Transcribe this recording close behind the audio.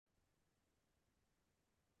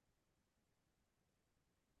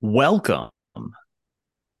Welcome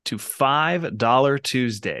to $5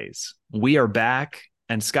 Tuesdays. We are back.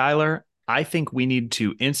 And Skylar, I think we need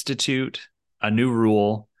to institute a new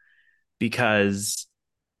rule because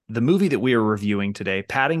the movie that we are reviewing today,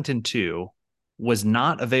 Paddington 2, was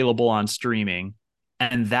not available on streaming.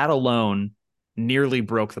 And that alone nearly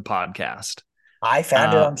broke the podcast. I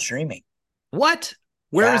found it Uh, on streaming. what?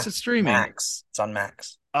 Where Yeah, is it streaming? Max. It's on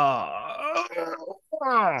Max. Uh,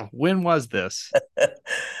 when was this?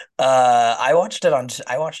 I watched it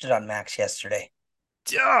on Max yesterday.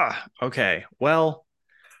 Okay. Well,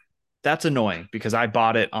 that's annoying because I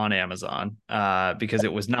bought it on Amazon because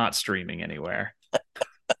it was not streaming anywhere.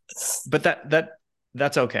 But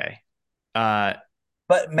that's okay. Uh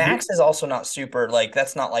But here Max is also not super like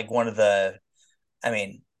that's not like one of the I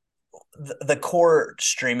mean the core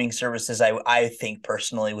streaming services I think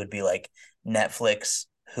personally would be like Netflix,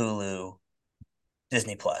 Hulu,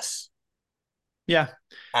 Disney Plus. yeah.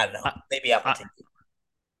 I don't know. I, Maybe Apple I TV.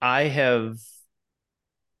 I have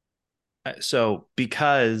so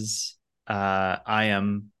because I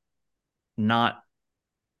am not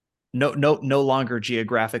no longer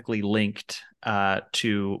geographically linked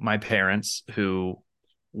to my parents who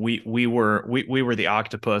we were the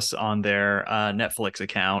octopus on their Netflix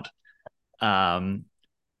account. Um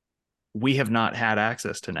we have not had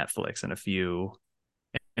access to Netflix in a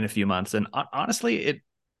few months. And honestly,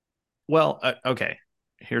 okay.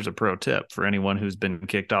 Here's a pro tip for anyone who's been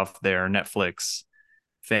kicked off their Netflix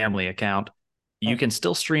family account. You Hmm. can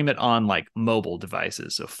still stream it on like mobile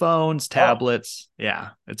devices. So phones, Oh, tablets. Yeah,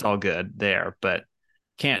 it's all good there, but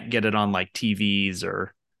can't get it on like TVs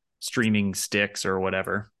or streaming sticks or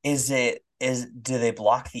whatever. is do they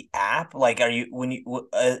block the app? Like, are you when you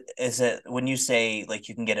is it when you say like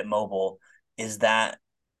you can get it mobile? Is that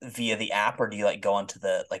via the app, or do you like go onto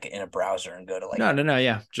the like in a browser and go to like? No, no, no.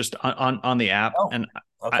 Yeah, just on the app. Oh, And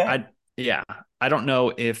okay. yeah, I don't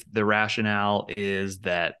know if the rationale is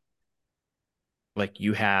that like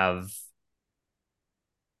you have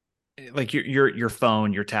like your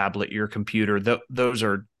phone, your tablet, your computer. Those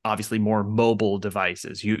are obviously more mobile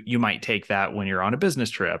devices. You might take that when you're on a business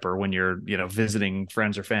trip or when you're visiting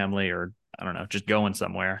friends or family or I don't know, just going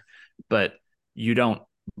somewhere. But you don't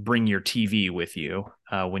bring your TV with you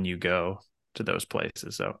when you go to those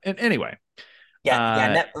places. So and anyway,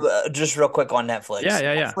 Yeah, yeah. uh, Just real quick on yeah, Netflix.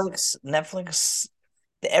 yeah, yeah. Netflix.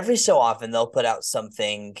 Every so often they'll put out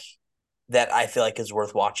something that I feel like is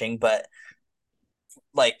worth watching, but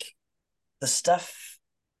like the stuff,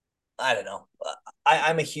 I don't know.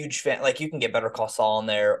 I'm a huge fan. Like you can get Better Call Saul on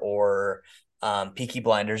there, or Peaky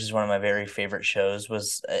Blinders is one of my very favorite shows.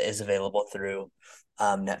 Was is available through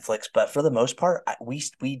Netflix, but for the most part,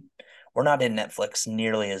 we're not in Netflix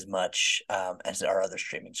nearly as much as our other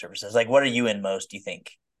streaming services. Like, what are you in most? Do you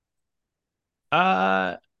think?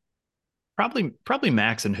 Uh, probably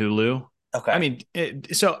Max and Hulu. I Okay, mean,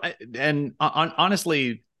 and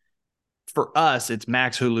honestly, for us, it's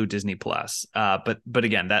Max, Hulu, Disney Plus. But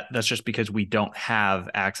again, that's just because we don't have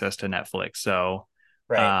access to Netflix.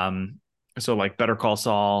 right. Um, so like Better Call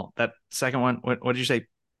Saul, that second one, what did you say?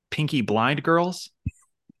 Pinky Blind Girls?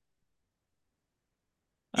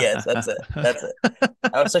 Yes, that's it. That's it.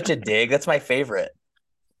 That was such a dig. That's my favorite.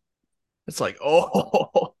 It's like,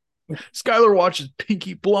 oh, Skylar watches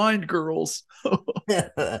Pinky Blind Girls.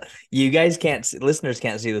 You guys can't see, listeners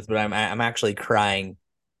can't see this, but I'm actually crying.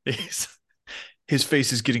 He's, his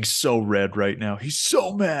face is getting so red right now. He's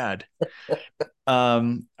so mad.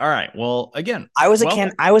 All right. Well, again,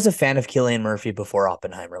 welcome. I was a fan of Cillian Murphy before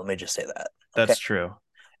Oppenheimer. Let me just say that. Okay. That's true.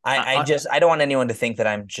 I I, just I don't want anyone to think that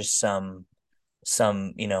I'm just some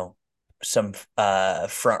some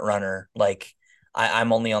front runner. Like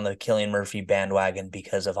I'm only on the Cillian Murphy bandwagon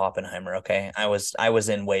because of Oppenheimer. Okay. I was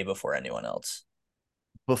in way before anyone else.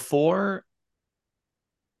 before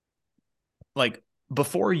like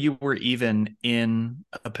before you were even in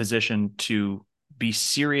a position to be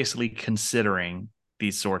seriously considering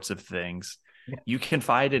these sorts of things, you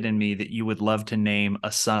confided in me that you would love to name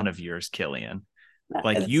a son of yours Killian.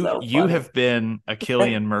 Like It's so you funny. have been a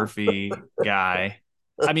Killian Murphy guy.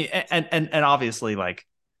 I mean, and obviously like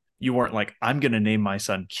you weren't like I'm going to name my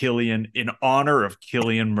son Killian in honor of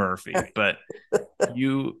Killian Murphy, but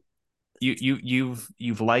you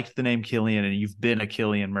you've liked the name Killian and you've been a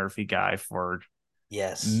Killian Murphy guy for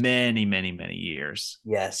Yes. many, many, many years.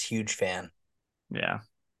 Yes, huge fan. Yeah.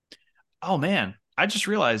 Oh man, I just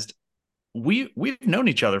realized we've known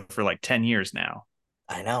each other for like 10 years now.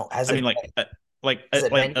 I know. I mean Has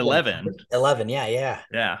it like been 11. 11? Yeah, yeah.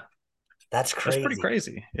 Yeah. That's That's pretty crazy.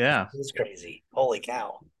 crazy. Yeah. It is crazy. Holy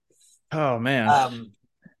cow. Oh man. Um,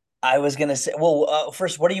 I was gonna say, well,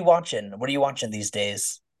 first, what are you watching? What are you watching these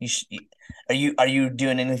days? You sh- are you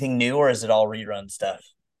doing anything new, or is it all rerun stuff?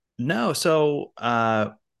 No, so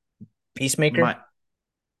Peacemaker? my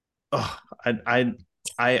oh,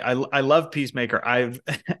 I love Peacemaker.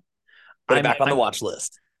 Put it I'm back on the I'm watch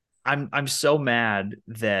list. I'm so mad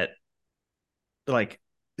that like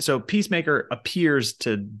so Peacemaker appears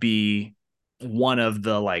to be one of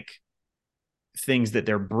the like things that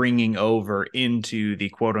they're bringing over into the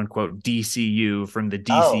quote unquote DCU from the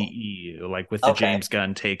Oh, DCEU, like with the okay. James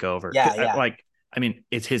Gunn takeover. Yeah, yeah. Like, I mean,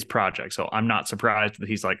 it's his project, so I'm not surprised that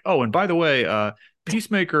he's like, oh, and by the way,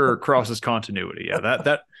 Peacemaker crosses continuity. Yeah,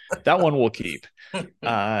 that one will keep.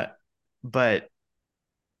 Uh, but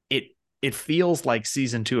it it feels like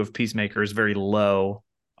season two of Peacemaker is very low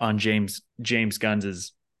on James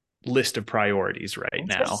Gunn's list of priorities right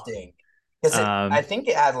now. Interesting. Because I Um, think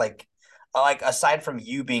it had like aside from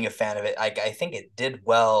you being a fan of it, like I think it did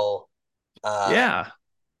well, uh, yeah,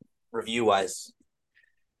 review wise.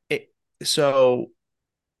 it, so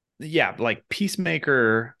yeah, like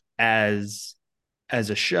Peacemaker as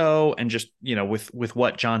a show and just with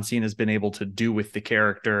what John Cena has been able to do with the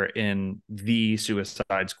character in the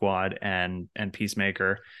Suicide Squad and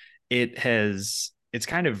Peacemaker, it's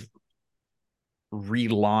kind of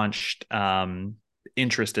relaunched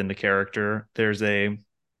interest in the character. There's a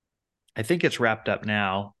I think it's wrapped up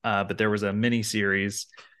now, but there was a mini series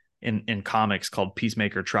in comics called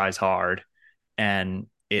Peacemaker Tries Hard, and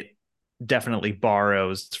it definitely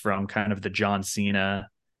borrows from kind of the John Cena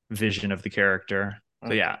vision of the character.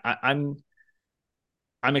 So Mm, yeah,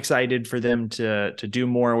 I'm excited for them to do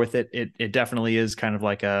more with it. It definitely is kind of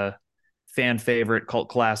like a fan favorite cult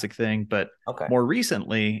classic thing, but okay. more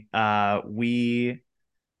recently, we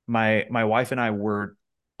my wife and I were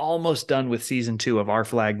almost done with season two of Our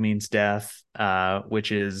Flag Means Death,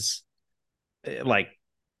 which is like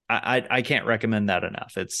I can't recommend that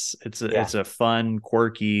enough. Yeah. It's a fun,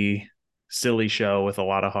 quirky, silly show with a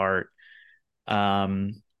lot of heart.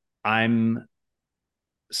 I'm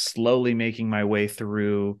slowly making my way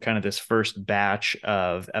through kind of this first batch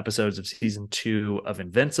of episodes of season two of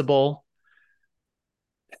Invincible.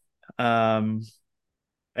 Um,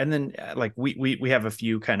 and then like we have a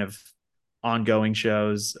few kind of ongoing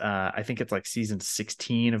shows. I think it's like season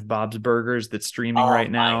 16 of Bob's Burgers that's streaming Oh right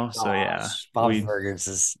my now. So yeah, gosh. Bob's Burgers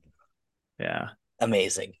is yeah.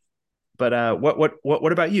 amazing. But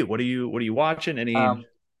what about you? What are you watching? Any Um,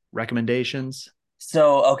 recommendations?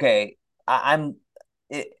 so okay, I'm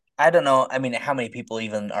I don't know. I mean, how many people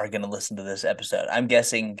even are going to listen to this episode? I'm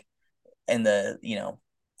guessing in the,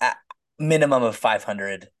 a minimum of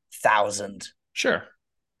 500,000. Sure.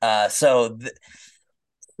 So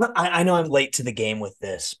I know I'm late to the game with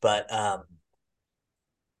this, but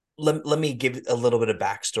let me give a little bit of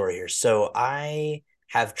backstory here. So I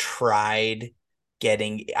have tried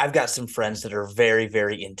I've got some friends that are very,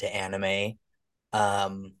 very into anime.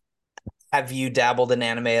 Um, have you dabbled in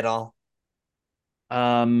anime at all?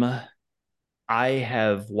 Um, I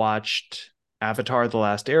have watched Avatar: The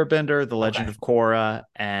Last Airbender, The Okay. Legend of Korra,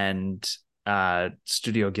 and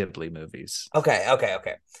Studio Ghibli movies. Okay, okay,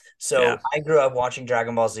 okay. Yeah. So I grew up watching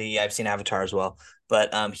Dragon Ball Z. I've seen Avatar as well,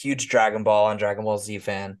 but huge Dragon Ball and Dragon Ball Z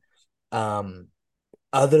fan. Um,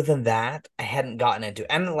 other than that, I hadn't gotten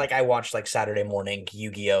into, and like I watched like Saturday morning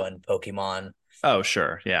Yu-Gi-Oh and Pokemon, Oh,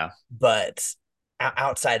 sure. Yeah. but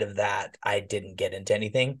outside of that, I didn't get into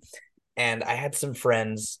anything. And I had some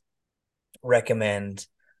friends recommend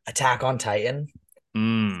Attack on Titan,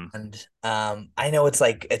 Mm. and I know it's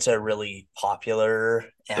a really popular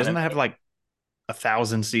Doesn't anime. that have like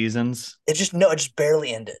 1,000 seasons? It just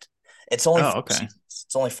barely ended. It's only Oh, four okay. seasons.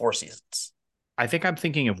 It's only 4 seasons. I think I'm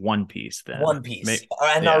thinking of One Piece then. One Piece.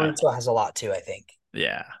 And Yeah. Naruto has a lot too, I think.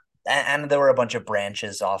 Yeah. And there were a bunch of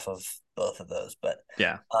branches off of both of those. But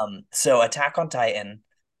Yeah. so Attack on Titan,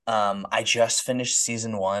 I just finished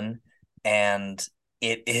season one, and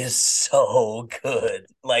it is so good.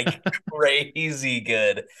 Like crazy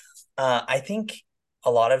good. I think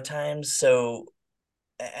a lot of times, so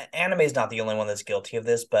anime is not the only one that's guilty of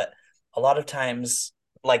this, but a lot of times,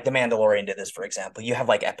 like The Mandalorian did this, for example. You have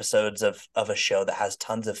like episodes of a show that has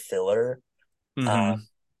tons of filler, Mm-hmm.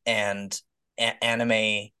 and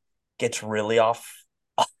anime gets really off.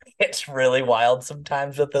 It's really wild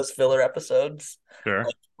sometimes with those filler episodes. Sure.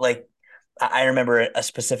 Like I remember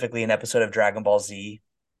specifically an episode of Dragon Ball Z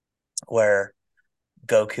where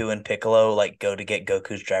Goku and Piccolo like go to get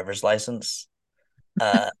Goku's driver's license,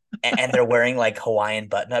 uh, and they're wearing like Hawaiian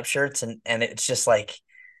button-up shirts, and it's just like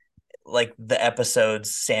the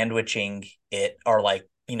episodes sandwiching it are like,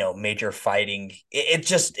 major fighting. It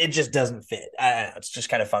just doesn't fit. I don't know, it's just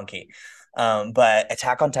kind of funky. But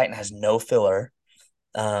Attack on Titan has no filler,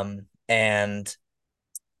 and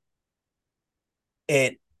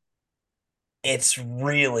it it's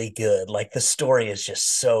really good. Like the story is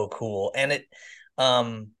just so cool. And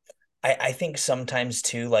um I think sometimes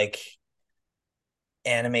too, like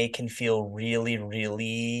anime can feel really,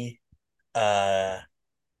 really uh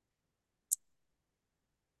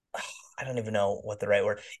I don't even know what the right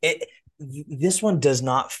word. This one does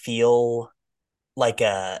not feel like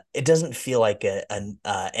a it doesn't feel like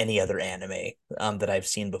any other anime that I've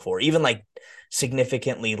seen before. Even like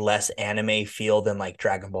significantly less anime feel than like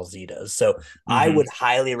Dragon Ball Z does. So I would Mm-hmm.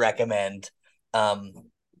 highly recommend um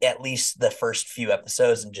at least the first few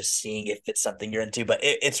episodes and just seeing if it's something you're into. But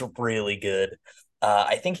it's really good.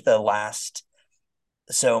 I think the last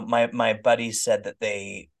so my buddies said that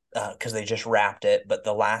they because they just wrapped it, but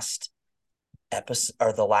the last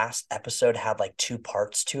episode had like two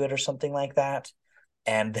parts to it or something like that,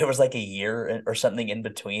 and there was like a year or something in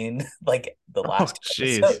between like the Oh, last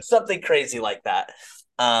jeez. episode, something crazy like that.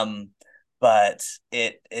 um but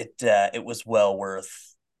it was well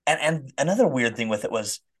worth. And another weird thing with it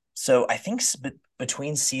was, so I think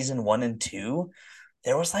between season 1 and 2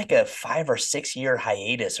 there was like a 5 or 6 year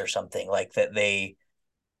hiatus or something like that.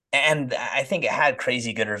 And I think it had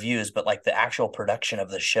crazy good reviews, but like the actual production of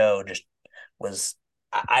the show just was,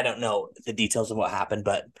 I don't know the details of what happened,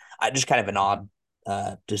 but I just kind of an odd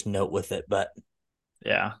just note with it, but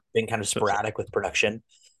Yeah. been kind of So, sporadic with production.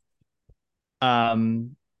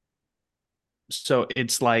 um, so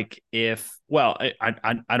it's like if, well,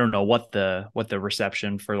 I don't know what the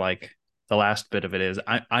reception for like the last bit of it is.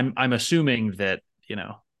 I'm assuming that,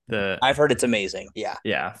 the I've heard it's amazing. Yeah.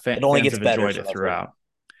 yeah, It only fans gets have better enjoyed from it what I've heard. throughout.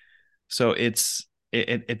 So it's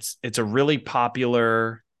a really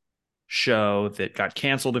popular show that got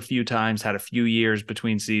canceled a few times, had a few years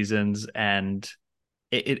between seasons, and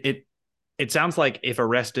it it it, it sounds like if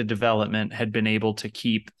Arrested Development had been able to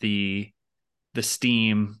keep the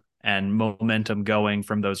steam and momentum going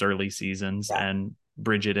from those early seasons Yeah. and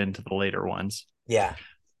bridge it into the later ones. Yeah.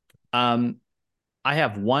 Um, I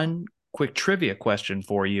have one quick trivia question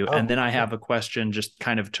for you, and Oh, then I cool. have a question just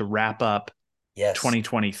kind of to wrap up Yes.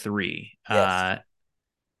 2023. Yes.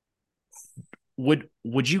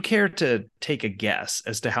 Would you care to take a guess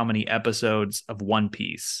as to how many episodes of One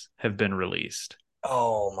Piece have been released?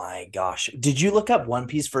 Oh my gosh. Did you look up One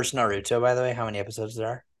Piece versus Naruto, by the way? How many episodes there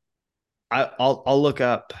are? I'll look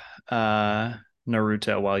up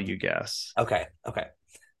Naruto while you guess. Okay. Okay.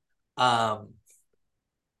 Um,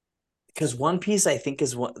 because One Piece, I think,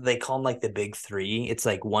 is what they call them, like the big three. It's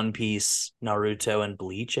like One Piece, Naruto, and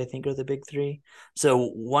Bleach, I think, are the big three. So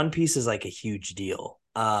One Piece is like a huge deal.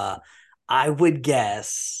 I would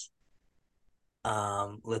guess,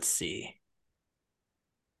 let's see.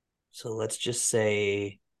 So let's just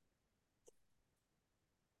say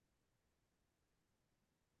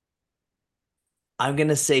I'm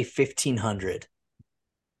gonna say 1,500.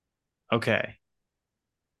 Okay.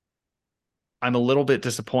 I'm a little bit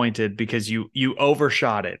disappointed because you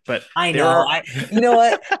overshot it, but I there know. are You know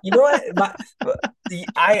what? You know what?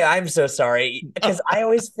 I'm so sorry because I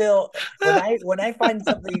always feel when I find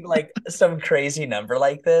something like some crazy number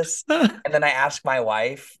like this, and then I ask my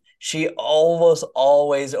wife, she almost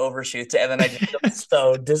always overshoots it, and then I just feel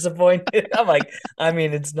so disappointed. I'm like, I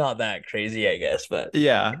mean, it's not that crazy, I guess, but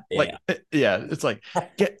yeah, yeah. like yeah, it's like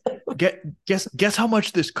get guess how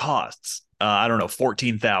much this costs. I don't know,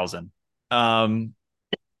 14,000. Um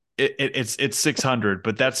it's 600,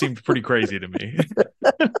 but that seemed pretty crazy to me.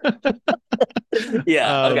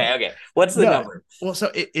 Yeah. um Okay. Okay. What's the no, number? well,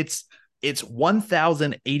 so it's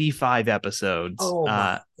 1,085 episodes, Oh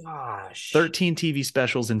my gosh. 13 TV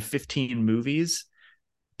specials and 15 movies.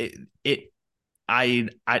 It it I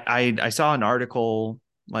saw an article,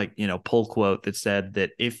 like, pull quote that said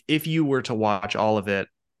that if you were to watch all of it,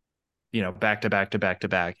 back to back to back to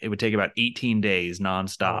back, it would take about 18 days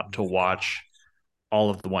Oh nonstop to my god. watch all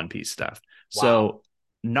of the One Piece stuff. Wow. So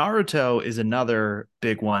Naruto is another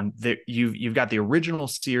big one that you've got the original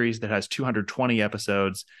series that has 220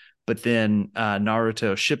 episodes, but then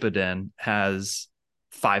Naruto Shippuden has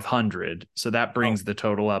 500. So that Oh, brings the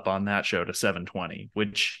total up on that show to 720,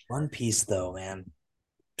 which, One Piece though, man,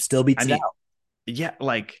 still beats I it mean, out. yeah,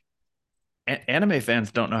 like anime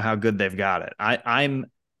fans don't know how good they've got it.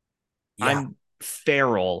 Yeah. I'm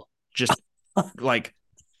feral, just like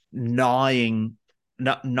gnawing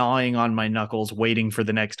gnawing on my knuckles, waiting for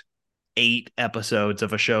the next 8 episodes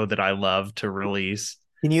of a show that I love to release.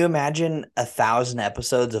 Can you imagine 1,000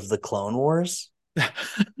 episodes of the Clone Wars?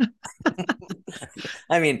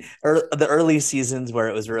 I mean, the early seasons where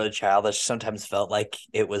it was really childish sometimes felt like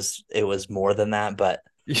it was more than that, but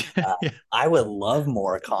Yeah, uh, yeah. I would love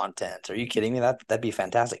more content. Are you kidding me? That'd be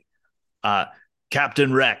fantastic. Uh,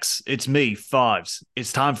 Captain Rex, it's me, Fives.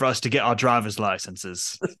 It's time for us to get our driver's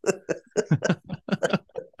licenses.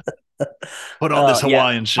 Put on Oh this yeah.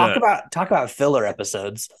 Hawaiian Talk shirt. about talk about filler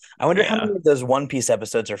episodes. I wonder how Yeah, many of those One Piece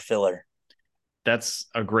episodes are filler. that's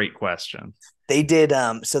a great question. They did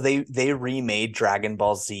so they remade Dragon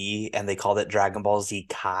Ball Z and they called it Dragon Ball Z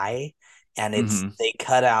Kai, and it's Hmm. they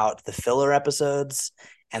cut out the filler episodes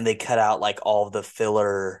and they cut out like all the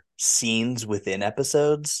filler scenes within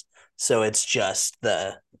episodes. So it's just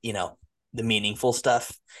the meaningful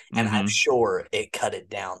stuff. And I'm Hmm. sure it cut it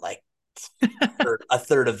down like a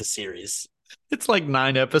third of the series. It's like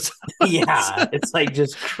 9 episodes. Yeah, it's like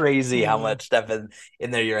just crazy how much stuff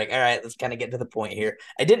in there. You're like, all right, let's kind of get to the point here.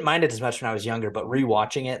 I didn't mind it as much when I was younger, but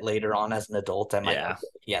rewatching it later on as an adult, I might not. Yeah.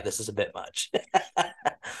 Yeah, this is a bit much.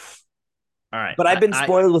 All right. But I've been I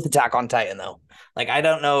spoiled with Attack on Titan though. Like I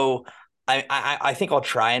don't know. I think I'll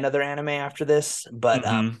try another anime after this, but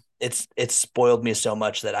hmm it's spoiled me so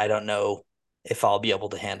much that I don't know if I'll be able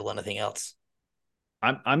to handle anything else.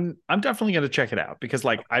 I'm definitely gonna check it out because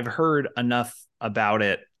like I've heard enough about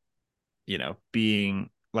it, being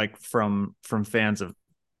like from fans of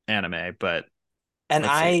anime, but And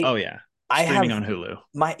let's see. Oh yeah. I Streaming have on Hulu.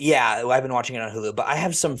 I've been watching it on Hulu, but I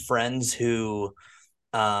have some friends who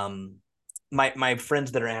um my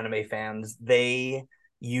friends that are anime fans, they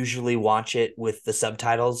usually watch it with the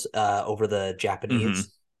subtitles over the Hmm. Japanese.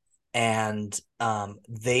 And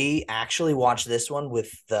they actually watch this one with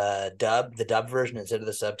the dub version instead of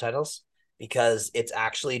the subtitles because it's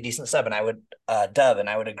actually a decent sub, and I would dub, and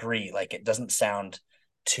I would agree, like it doesn't sound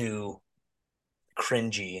too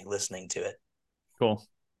cringy listening to it. Cool.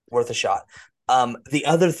 Worth a shot. The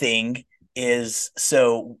other thing is,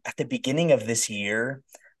 so at the beginning of this year,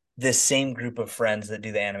 this same group of friends that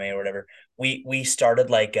do the anime or whatever, we started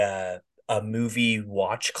like a movie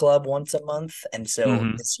watch club once a month, and so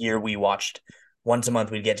Hmm. this year we watched once a month.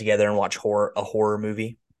 We'd get together and watch a horror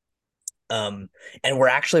movie. And we're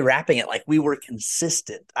actually wrapping it. Like we were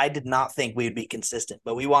consistent. I did not think we would be consistent,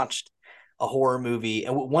 but we watched a horror movie,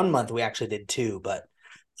 and one month we actually did two, but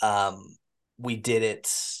we did it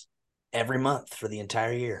every month for the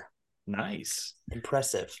entire year. Nice.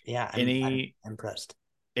 Impressive. Yeah, I'm Any impressed.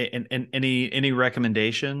 and any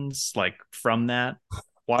recommendations like from that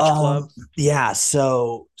watch Um, club? yeah,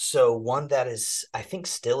 so one that is I think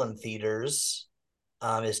still in theaters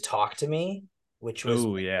is Talk to Me, which was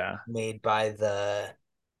Oh yeah. made by the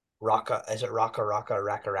Raka, is it Raka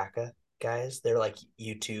Raka guys? They're like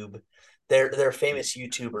YouTube. They're famous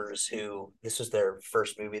YouTubers who this was their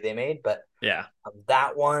first movie they made, but Yeah.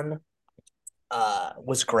 that one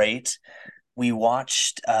was great. We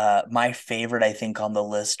watched my favorite I think on the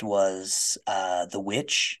list was The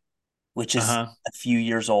Witch, which is Uh-huh. a few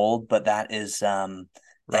years old, but that is Egg,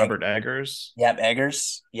 Robert Eggers. yeah,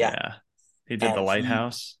 Eggers. Yeah. Yeah. He did The And he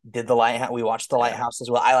Lighthouse. did the lighthouse. We watched the Yeah. lighthouse as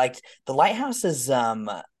well. I liked the lighthouse is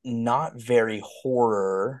not very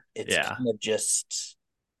horror. It's Yeah. kind of just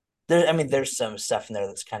there. I mean, there's some stuff in there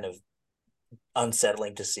that's kind of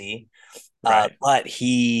unsettling to see. Right. But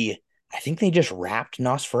I think they just wrapped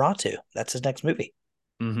Nosferatu. That's his next movie.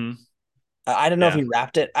 Hmm. I don't know if Yeah. he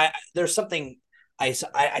wrapped it. There's something I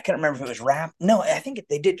can't remember if it was wrap. No, I think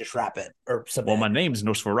they did just wrap it or Well, something. my name's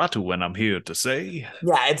Nosferatu and I'm here to say.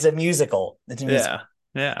 Yeah, it's a musical. It's a musical.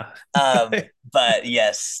 Yeah. Yeah. But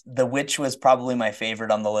yes, The Witch was probably my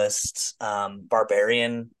favorite on the list.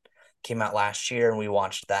 Barbarian came out last year, and we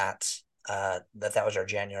watched that. That was our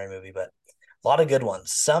January movie, but a lot of good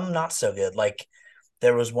ones. Some not so good. Like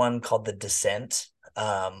there was one called The Descent.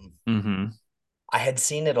 Hmm. I had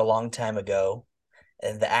seen it a long time ago,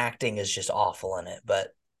 and the acting is just awful in it. But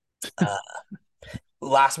uh,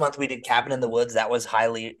 last month we did Cabin in the Woods. That was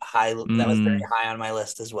highly high. That was very Mm, high on my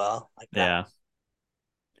list as well. Like that. yeah.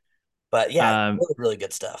 But yeah, Um, really, really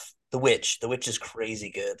good stuff. The Witch is crazy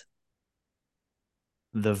good.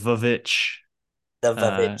 the Vavitch, The uh,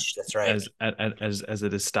 Vavitch, that's right. as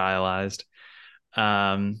it is stylized.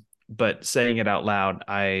 But saying it out loud,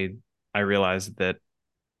 I realized that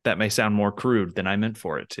that may sound more crude than I meant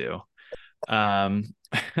for it to. Um,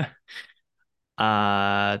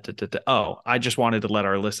 oh, I just wanted to let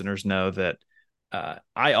our listeners know that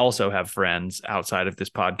I also have friends outside of this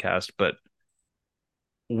podcast, but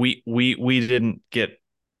we didn't get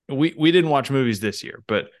we didn't watch movies this year,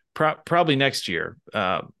 but probably next year.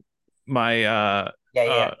 My Yeah,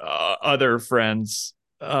 yeah. other friends,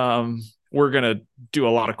 we're gonna do a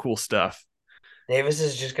lot of cool stuff. Davis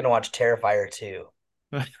is just gonna watch Terrifier 2.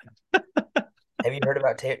 Have you heard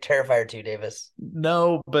about Terrifier 2, Davis?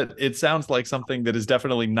 No, but it sounds like something that is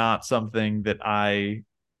definitely not something that I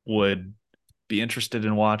would be interested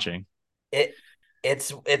in watching. It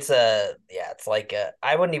it's like a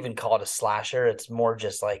I wouldn't even call it a slasher. It's more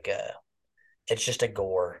just like a it's just a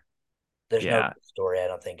gore. There's no Yeah, story, I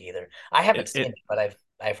don't think either. I haven't it seen it it, but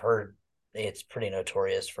I've heard it's pretty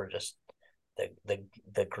notorious for just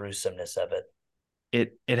the gruesomeness of it.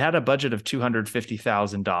 it had a budget of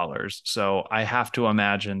 $250,000. So I have to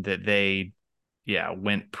imagine that they, yeah,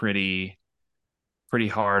 went pretty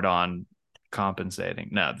hard on compensating.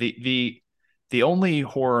 No, the only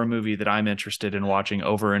horror movie that I'm interested in watching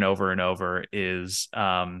over and over and over is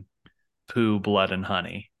Pooh, Blood and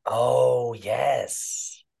Honey. Oh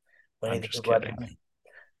yes, Winnie I'm the Pooh, just Blood and kidding. Honey.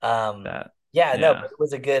 Um, That yeah, no, yeah. but it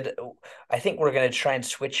was a good. I think we're gonna try and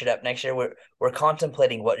switch it up next year. We're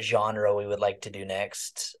contemplating what genre we would like to do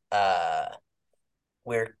next.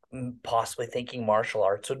 We're possibly thinking martial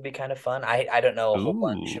arts would be kind of fun. I don't know a whole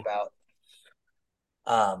bunch Ooh. about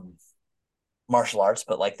um martial arts,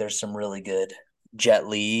 but like there's some really good Jet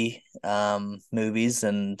Li movies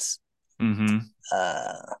and Mm-hmm.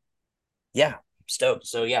 uh yeah, stoked.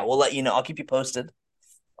 So yeah, we'll let you know. I'll keep you posted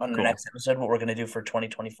on the Cool. next episode what we're gonna do for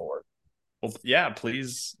 2024. Well, yeah,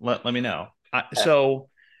 please let me know. Uh, So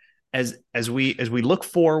as we look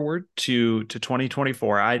forward to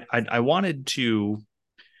 2024, I wanted to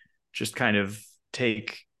just kind of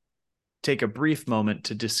take a brief moment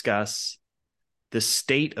to discuss the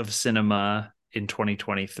state of cinema in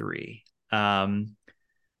 2023.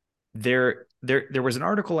 There was an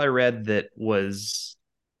article I read that was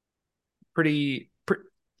pretty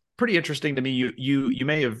interesting to me. You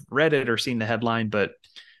may have read it or seen the headline, but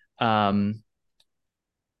um,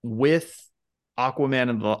 with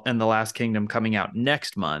Aquaman and the Last Kingdom coming out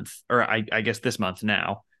next month, or I guess this month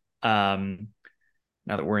now.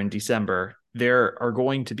 Now that we're in December, there are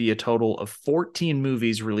going to be a total of 14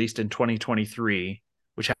 movies released in 2023,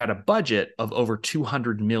 which had a budget of over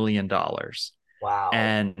 $200 million. wow.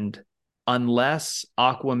 And unless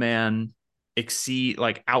Aquaman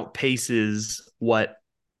outpaces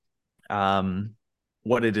um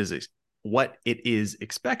what it is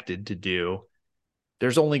expected to do,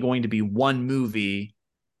 there's only going to be one movie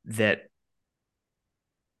that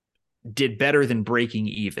did better than breaking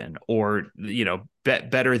even, or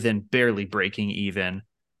better than barely breaking even,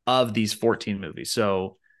 of these 14 movies.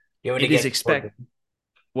 So You want to it is guess expect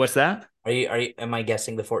what's that? are you am I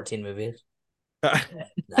guessing the 14 movies?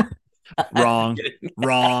 No. Wrong.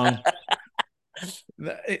 Wrong.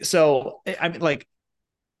 So I mean, like,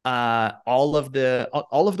 all of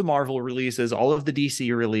the Marvel releases, all of the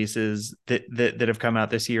DC releases that have come out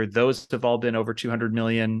this year, those have all been over 200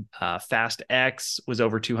 million. Fast X was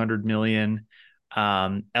over 200 million.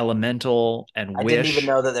 Elemental and Wish. I didn't even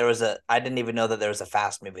know that there was a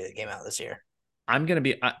Fast movie that came out this year. I'm gonna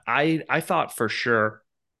be I thought for sure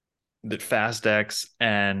that Fast X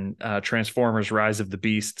and Transformers Rise of the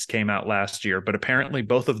Beasts came out last year, but apparently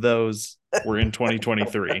both of those were in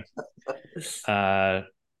 2023. Uh,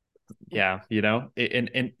 yeah,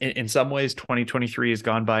 in some ways 2023 has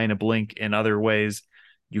gone by in a blink. In other ways,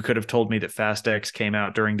 you could have told me that Fast X came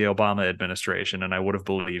out during the Obama administration and I would have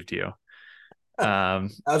believed you. um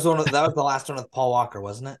That was the last one with Paul Walker,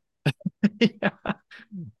 wasn't it? yeah.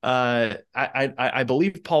 I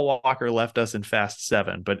believe Paul Walker left us in Fast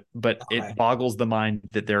 7, but it Okay. boggles the mind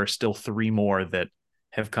that there are still three more that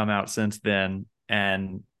have come out since then.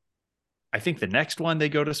 And I think the next one they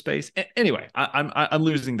go to space. Anyway, I'm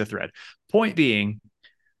losing the thread. Point being,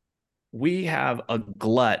 we have a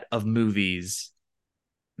glut of movies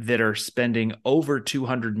that are spending over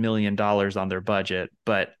 $200 million on their budget,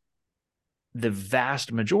 but the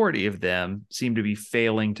vast majority of them seem to be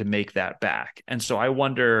failing to make that back. And so I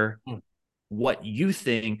wonder Hmm. what you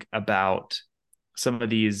think about some of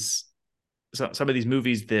these some of these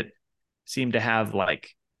movies that seem to have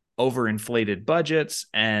like overinflated budgets,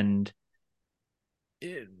 and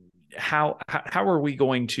how are we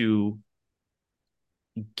going to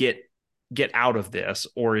get get out of this?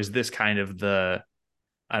 Or is this kind of the,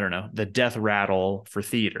 I don't know, the death rattle for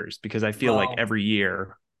theaters? Because I feel like Well, every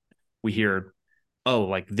year we hear, oh,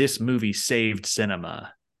 like this movie saved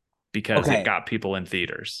cinema because it okay. got people in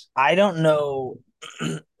theaters. I don't know.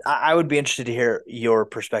 I would be interested to hear your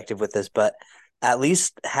perspective with this, but at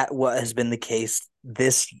least what has been the case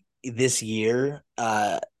this year,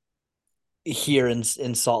 here in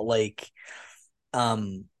Salt Lake,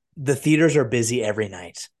 um, the theaters are busy every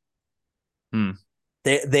night. Hmm.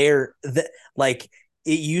 Like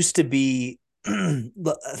it used to be.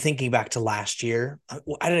 Thinking back to last year, I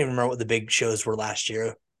don't even remember what the big shows were last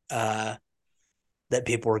year. Uh, that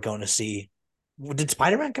people were going to see. Did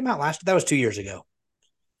Spider-Man come out last? That was 2 years ago.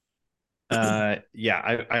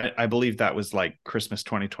 Yeah, I believe that was like Christmas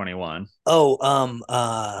 2021. Oh,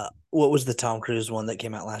 what was the Tom Cruise one that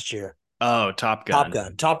came out last year? Oh, Top Top Gun.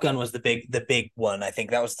 Gun. Top Gun was the big one. I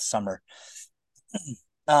think that was the summer.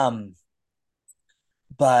 Um,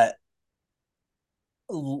 but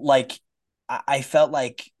like I felt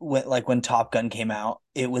like when Top Gun came out,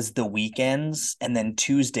 it was the weekends and then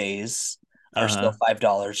Tuesdays are still Uh-huh.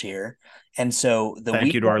 $5 here. And so the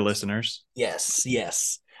Thank you to our weekends, listeners. yes,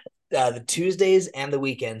 yes. The Tuesdays and the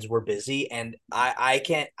weekends were busy, and I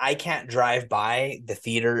can't drive by the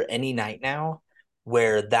theater any night now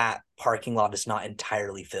where that parking lot is not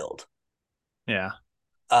entirely filled. Yeah.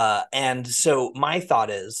 And so my thought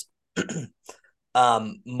is,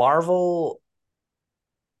 Marvel,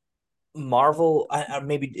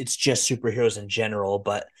 maybe it's just superheroes in general,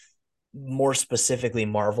 but more specifically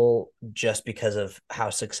Marvel, just because of how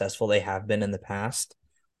successful they have been in the past.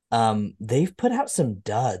 They've put out some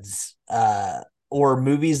duds, or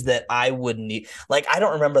movies that I wouldn't need. Like, I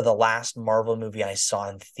don't remember the last Marvel movie I saw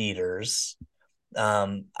in theaters.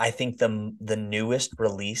 I think the newest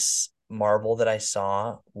release Marvel that I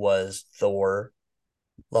saw was Thor: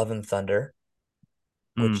 Love and Thunder,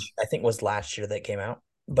 Mm, which I think was last year that came out,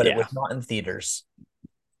 but it was yeah. not in theaters.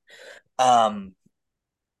 Um,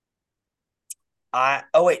 I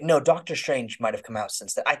oh wait, no, Doctor Strange might have come out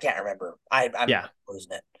since then. I can't remember. I'm Yeah.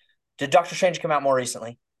 losing it. Did Doctor Strange come out more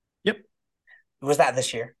recently? Yep. Was that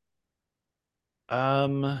this year?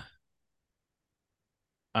 Um,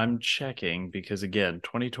 I'm checking because again, I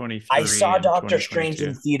 2023 saw and Doctor Strange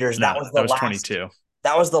in 2022. theaters. That No, was that the was last. 22.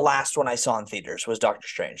 That was the last one I saw in theaters was Doctor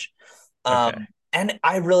Strange. Okay. And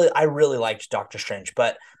I really liked Doctor Strange,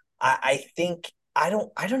 but I think I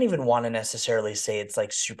don't even want to necessarily say it's like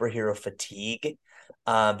superhero fatigue,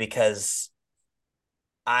 because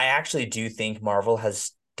I actually do think Marvel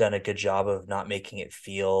has done a good job of not making it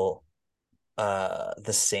feel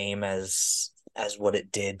the same as what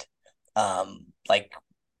it did, like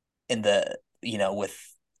in the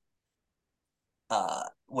with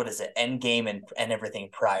what is it, Endgame and everything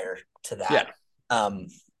prior to that. Yeah. Um,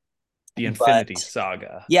 The but Infinity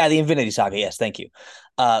Saga. yeah, the Infinity Saga. Yes, thank you.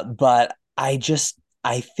 But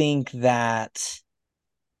I think that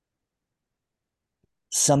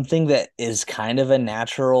something that is kind of a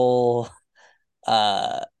natural,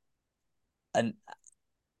 uh, an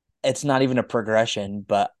it's not even a progression,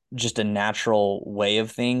 but just a natural way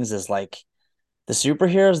of things is like the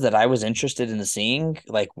superheroes that I was interested in seeing,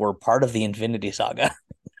 like, were part of the Infinity Saga.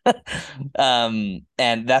 And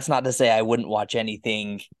that's not to say I wouldn't watch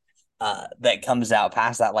anything that comes out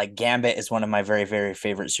past that. Like, Gambit is one of my very, very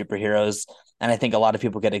favorite superheroes. And I think a lot of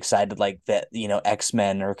people get excited like that,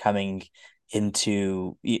 X-Men are coming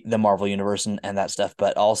into the Marvel universe and that stuff.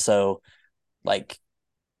 But also, like,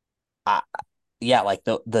 I, yeah, like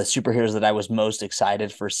the superheroes that I was most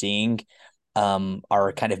excited for seeing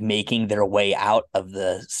are kind of making their way out of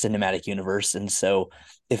the cinematic universe. And so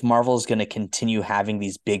if Marvel is going to continue having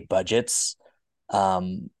these big budgets,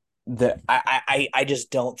 um, I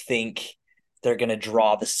just don't think they're going to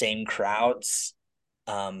draw the same crowds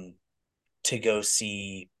um, to go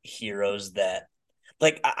see heroes that,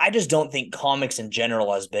 like, I just don't think comics in general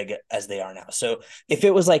are as big as they are now. So if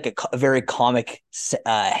it was like a very comic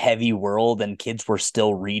heavy world and kids were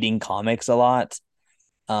still reading comics a lot,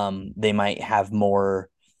 they might have more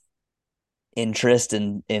interest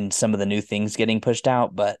in some of the new things getting pushed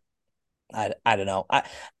out. But I don't know.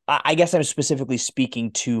 I guess I'm specifically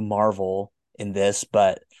speaking to Marvel in this,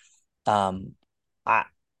 but um, I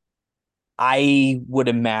I would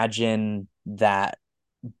imagine that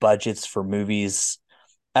budgets for movies,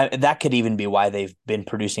 that could even be why they've been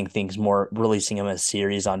producing things more, releasing them as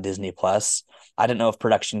series on Disney Plus. I don't know if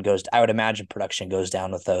production goes. I would imagine production goes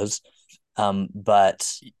down with those. But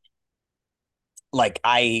like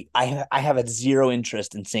I have a zero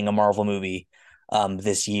interest in seeing a Marvel movie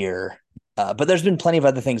this year. But there's been plenty of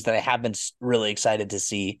other things that I have been really excited to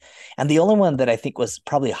see. And the only one that I think was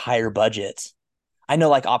probably higher budget, I know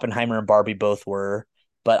like Oppenheimer and Barbie both were,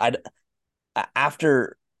 but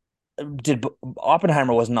after did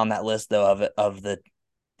Oppenheimer wasn't on that list though of the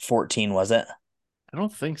 14, was it? I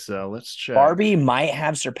don't think so. Let's check. Barbie might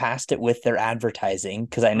have surpassed it with their advertising,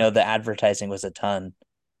 because I know the advertising was a ton.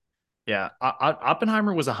 Yeah,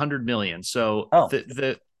 Oppenheimer was 100 million. So Oh,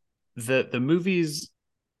 the movies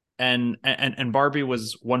and Barbie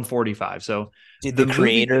was 145. So did the the movie,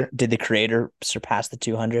 creator did the creator surpass the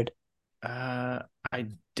 200? uh, I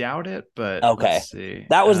doubt it, but let's Okay. see.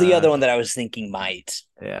 That was the other one that I was thinking might.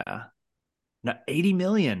 Yeah, no, 80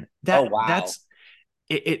 million. Oh, That wow. that's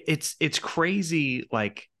it's crazy.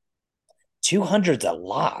 Like 200's a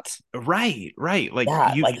lot. right, right. Like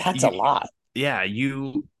Yeah, like that's a lot. yeah,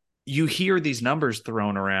 you hear these numbers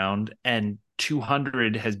thrown around, and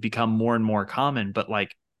 200 has become more and more common, but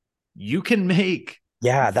like you can make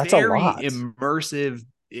Yeah, that's a very lot. immersive,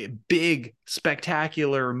 big,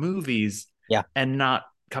 spectacular movies Yeah. and not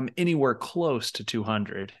come anywhere close to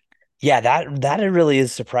 200. Yeah, that it really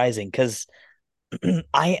is surprising because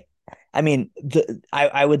I I mean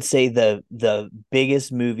I would say the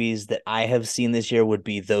biggest movies that I have seen this year would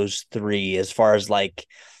be those three as far as like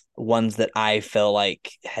ones that I felt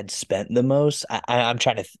like had spent the most. I'm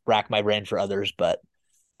trying to rack my brain for others, but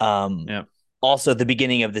um Yeah. also the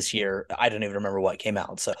beginning of this year, I don't even remember what came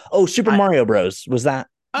out. So Super I Mario Bros. Was that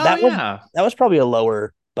Oh that was yeah. that was probably a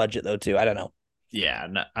lower budget though too. I don't know. Yeah,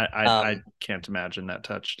 no, I Um can't imagine that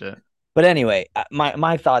touched it. but anyway,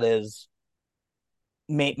 my thought is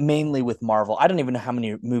mainly with Marvel. I don't even know how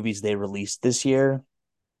many movies they released this year.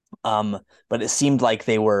 But it seemed like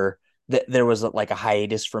they were that there was like a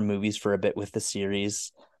hiatus for movies for a bit with the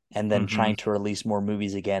series, and then Hmm. trying to release more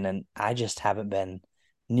movies again. And I just haven't been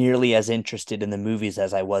nearly as interested in the movies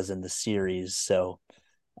as I was in the series. So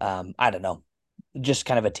I don't know, just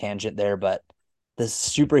kind of a tangent there, but the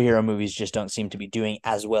superhero movies just don't seem to be doing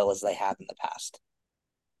as well as they have in the past.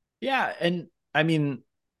 Yeah, and I mean,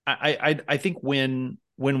 I think when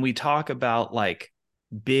we talk about like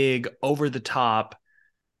big over the top,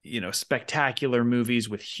 spectacular movies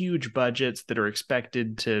with huge budgets that are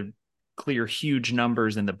expected to clear huge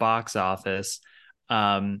numbers in the box office,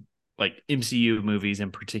 um, like MCU movies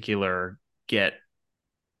in particular get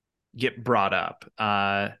brought up.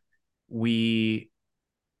 We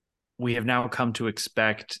we have now come to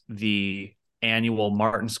expect the annual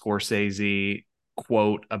Martin Scorsese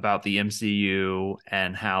quote about the MCU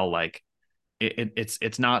and how like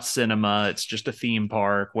it's not cinema, it's just a theme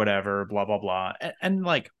park, whatever, blah blah blah, and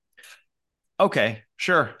like okay,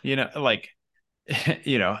 sure, like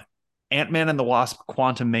you know, Ant-Man and the Wasp: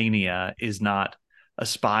 Quantumania is not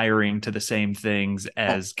aspiring to the same things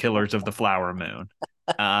as Killers of the Flower Moon.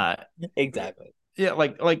 Uh, Exactly. yeah,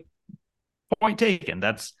 like point taken.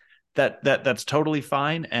 That's totally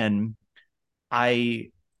fine, and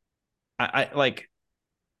I I like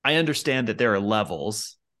I understand that there are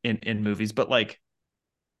levels in movies, but like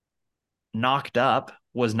Knocked Up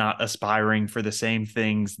was not aspiring for the same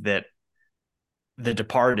things that The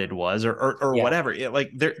Departed was, or Yeah. whatever.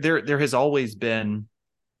 Like there has always been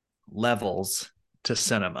levels to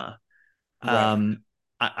cinema. Right.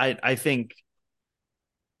 I think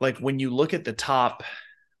like when you look at the top,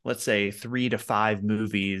 let's say 3 to 5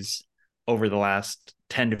 movies over the last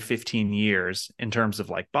 10 to 15 years in terms of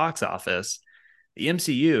like box office, the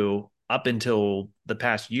MCU up until the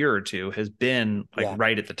past year or two has been like Yeah.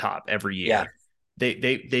 right at the top every Yeah. year.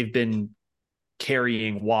 They've been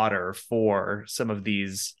carrying water for some of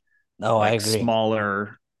these No, I like agree.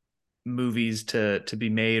 smaller movies to be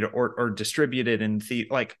made or distributed in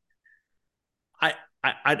like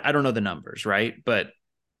I, I don't know the numbers, right? But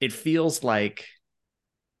it feels like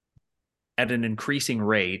at an increasing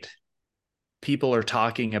rate, people are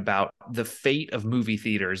talking about the fate of movie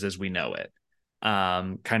theaters as we know it,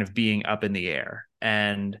 kind of being up in the air.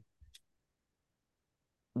 And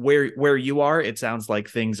where you are, it sounds like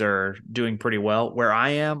things are doing pretty well. Where I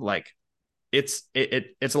am, like it's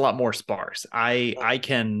a lot more sparse. I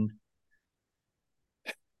can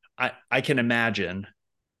imagine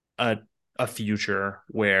a a future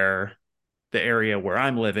where the area where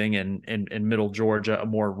I'm living in middle Georgia, a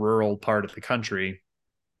more rural part of the country,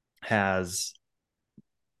 has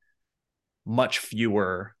much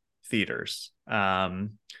fewer theaters.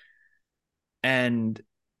 And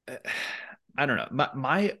I don't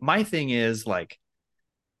know. My thing is like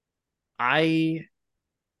I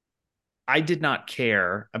I did not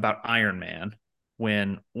care about Iron Man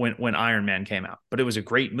when Iron Man came out, but it was a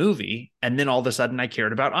great movie. And then all of a sudden I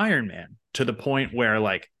cared about Iron Man to the point where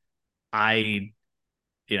like I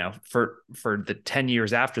for the 10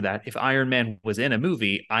 years after that, if Iron Man was in a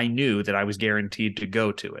movie, I knew that I was guaranteed to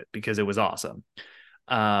go to it because it was awesome.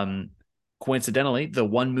 Um, Coincidentally, the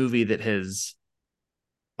one movie that has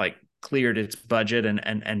like cleared its budget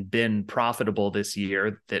and been profitable this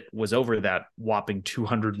year that was over that whopping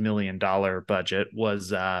 $200 million budget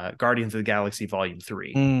was Guardians of the Galaxy Volume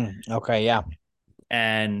 3. Okay, yeah.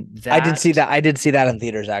 And I did see that that. I did see that in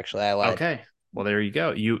theaters, actually. I lied. okay, well there you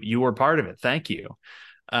go. You were part of it. Thank you.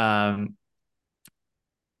 Um,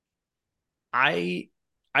 I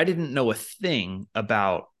I didn't know a thing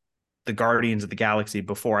about the Guardians of the Galaxy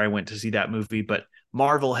before I went to see that movie, but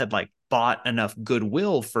Marvel had like bought enough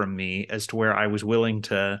goodwill from me as to where I was willing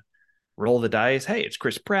to roll the dice. Hey, it's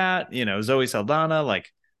Chris Pratt, Zoe Saldana, like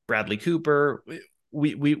Bradley Cooper.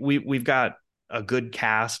 We've got a good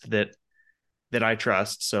cast that that I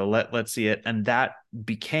trust. So let's see it. And that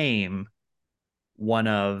became one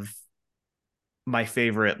of my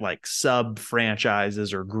favorite like sub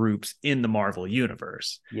franchises or groups in the Marvel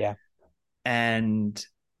universe. Yeah. And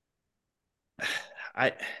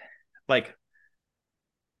I like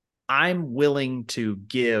I'm willing to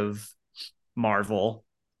give Marvel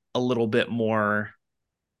a little bit more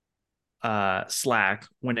slack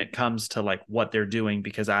when it comes to like what they're doing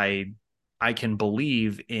because I can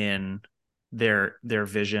believe in their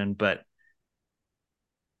vision, but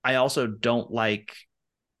I also don't like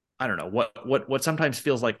I don't know what sometimes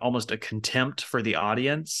feels like almost a contempt for the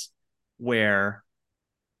audience where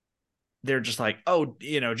they're just like, oh,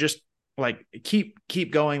 just like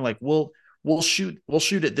keep going. Like we'll shoot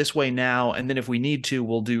it this way now, and then if we need to,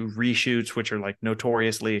 we'll do reshoots, which are like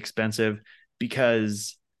notoriously expensive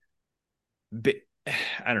because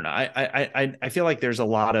I don't know. I feel like there's a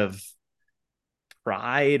lot of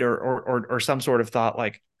pride or some sort of thought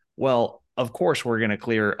like, well, of course we're going to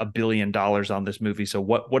clear $1 billion on this movie. So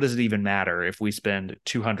what does it even matter if we spend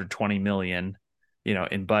 220 million,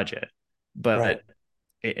 in budget? Right. But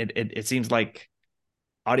it seems like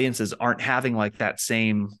audiences aren't having like that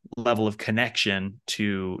same level of connection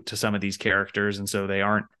to some of these characters, and so they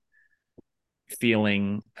aren't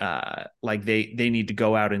feeling like they need to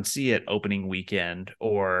go out and see it opening weekend,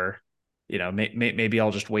 or maybe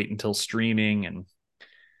I'll just wait until streaming. And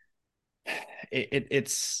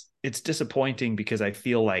it's disappointing because I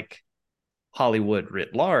feel like Hollywood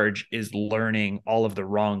writ large is learning all of the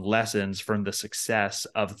wrong lessons from the success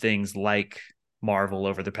of things like Marvel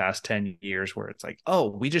over the past 10 years, where it's like, oh,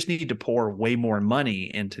 we just need to pour way more money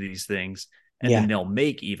into these things and Yeah. then they'll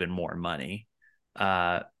make even more money.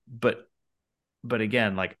 But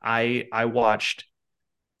again, like I watched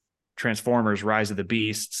Transformers Rise of the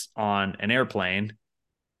Beasts on an airplane,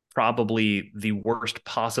 probably the worst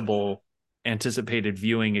possible anticipated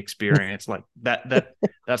viewing experience. Like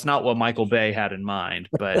that's not what Michael Bay had in mind,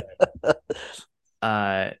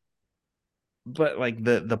 uh but like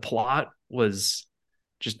the plot was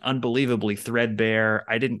just unbelievably threadbare.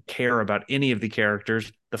 I didn't care about any of the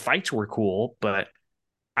characters. The fights were cool, but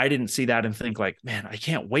I didn't see that and think like, man, I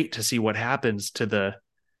can't wait to see what happens to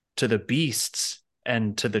the beasts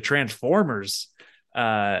and to the Transformers.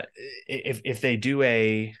 If they do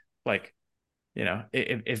a like,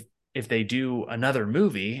 if they do another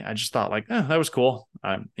movie, I just thought like, oh, that was cool.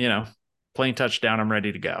 Playing touchdown, I'm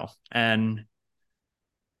ready to go. And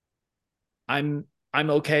I'm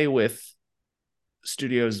okay with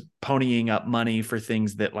studios ponying up money for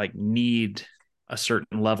things that like need a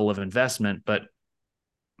certain level of investment, but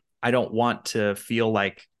I don't want to feel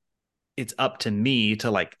like it's up to me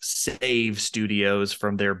to like save studios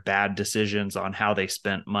from their bad decisions on how they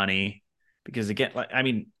spent money. Because again, like, I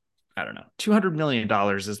mean, I don't know, $200 million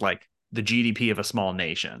is like the GDP of a small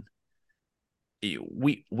nation.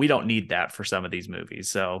 We don't need that for some of these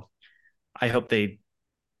movies. So I hope they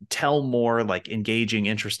tell more like engaging,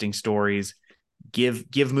 interesting stories, give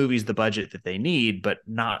movies the budget that they need, but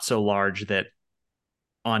not so large that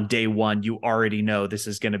on day one you already know this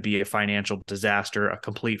is going to be a financial disaster, a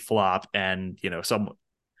complete flop, and some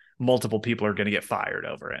multiple people are going to get fired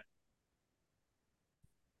over it.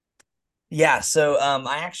 Yeah, so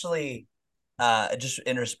I actually just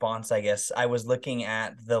in response, I guess, I was looking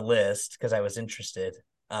at the list because I was interested.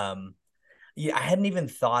 Yeah, I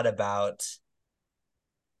hadn't thought about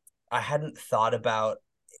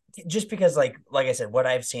just because like I said, what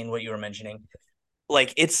I've seen, what you were mentioning,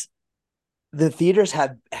 like it's the theaters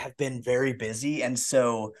have been very busy, and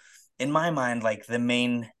so in my mind, like the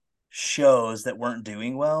main shows that weren't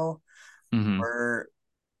doing well Mm-hmm. were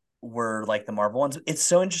were like the Marvel ones. It's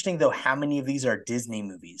so interesting though how many of these are Disney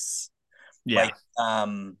movies. Yeah. Like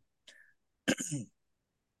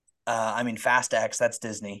I mean Fast X, that's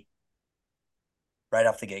Disney right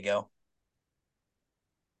off the get go,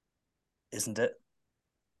 isn't it?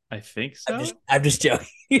 I think I'm just so. I'm just joking.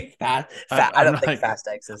 I I'm don't think like, Fast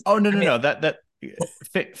X is. oh, no, I no, mean, no. That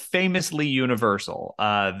famously Universal.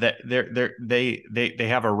 That they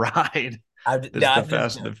have a ride no, that's the I'm just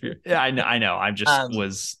Fast and the joking. Furious. Yeah, I know, I know. I just Um,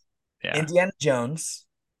 was, yeah. Indiana Jones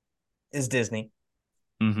is Disney.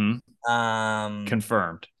 Mm-hmm. Um,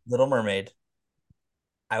 Confirmed. Little Mermaid,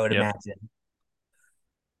 I would Yep. imagine.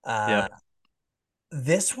 Uh, Yep.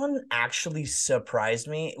 this one actually surprised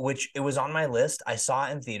me, which it was on my list. I saw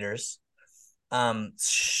it in theaters.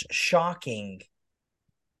 Shocking.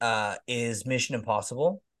 Is Mission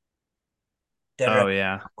Impossible Dead Oh Reckoning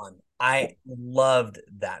yeah. One. I loved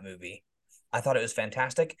that movie. I thought it was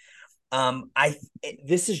fantastic.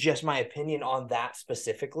 This is just my opinion on that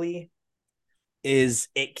specifically. is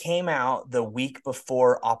it came out the week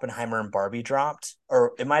before Oppenheimer and Barbie dropped,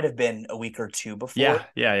 or it might have been a week or two before. Yeah,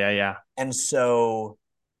 yeah, yeah, yeah. And so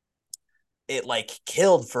it like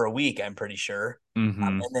killed for a week, I'm pretty sure. Mm-hmm.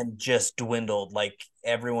 And then just dwindled. Like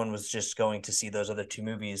everyone was just going to see those other two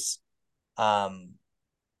movies. Um,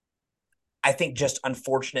 I think just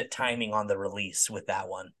unfortunate timing on the release with that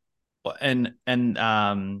one. And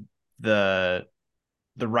the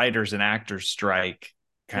the writers and actors strike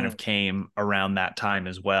kind Mm, of came around that time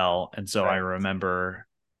as well. And so I right. remember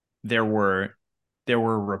there were there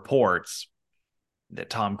were reports that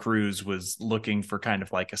Tom Cruise was looking for kind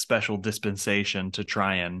of like a special dispensation to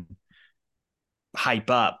try and hype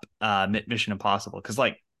up Mission Impossible, because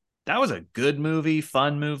like that was a good movie,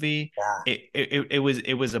 fun movie. Yeah.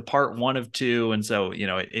 It was a part one of two, and so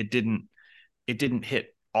it didn't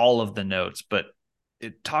hit all of the notes, but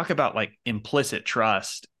talk about like implicit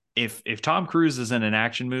trust. If Tom Cruise is in an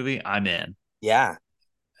action movie, I'm in. Yeah.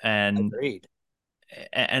 And Agreed.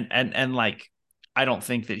 and like I don't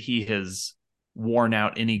think that he has worn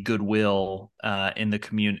out any goodwill in the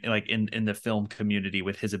community, like in the film community,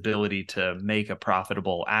 with his ability to make a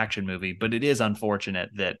profitable action movie. But it is unfortunate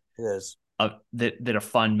that It is. that a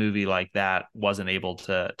fun movie like that wasn't able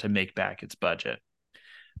to make back its budget.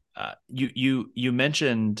 You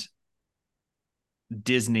mentioned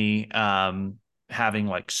Disney having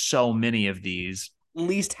like so many of these.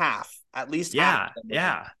 At least half Yeah, of the movie.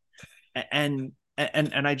 yeah. And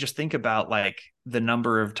I just think about like the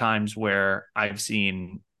number of times where I've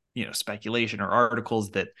seen, speculation or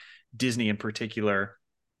articles that Disney in particular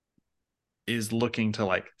is looking to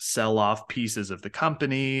like sell off pieces of the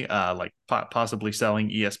company, like possibly selling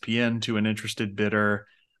ESPN to an interested bidder.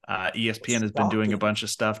 ESPN It's has been doing a shocking. bunch of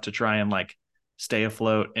stuff to try and like stay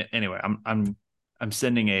afloat. Anyway, I'm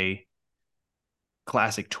sending a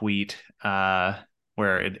classic tweet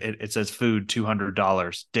where it says food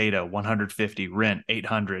 $200, data 150, rent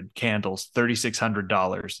 800, candles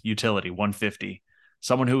 $3,600, utility 150.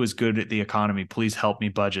 Someone who is good at the economy, please help me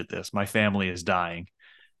budget this. My family is dying.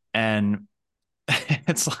 And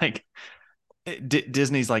it's like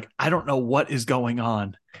Disney's like, I don't know what is going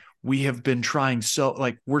on. We have been trying, so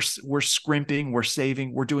like we're scrimping, we're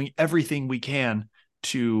saving, we're doing everything we can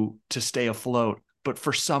to stay afloat, but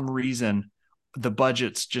for some reason the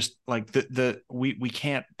budget's just like we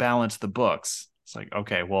can't balance the books. It's like,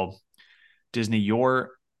 okay, well, Disney,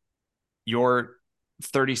 your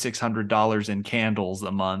 $3,600 in candles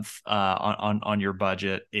a month on your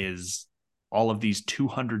budget is all of these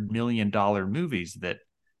 $200 million movies that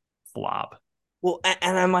flop. Well,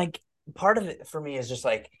 and I'm like, part of it for me is just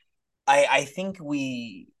like, I think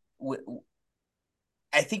we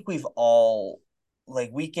I think we've all like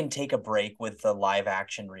we can take a break with the live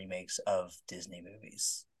action remakes of Disney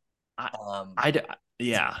movies. I, Um, I,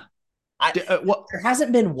 yeah. I What? there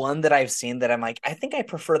hasn't been one that I've seen that I'm like, I think I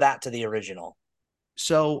prefer that to the original.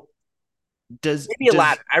 So does Maybe does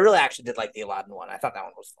Aladdin. I really actually did like the Aladdin one. I thought that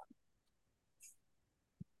one was fun.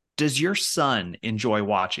 does your son enjoy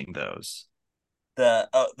watching those, The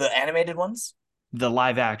animated ones. the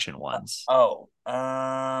live action ones? Oh,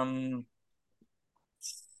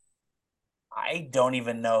 I don't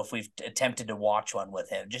even know if we've attempted to watch one with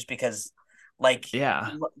him, just because, like,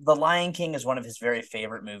 Yeah. The Lion King is one of his very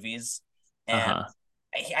favorite movies, Uh and huh.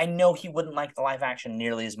 I know he wouldn't like the live action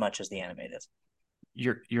nearly as much as the animated.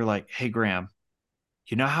 You're like, hey Graham,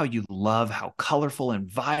 you know how you love how colorful and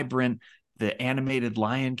vibrant the animated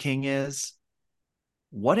Lion King is?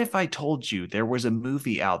 What if I told you there was a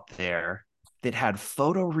movie out there that had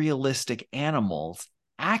photorealistic animals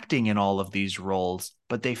acting in all of these roles,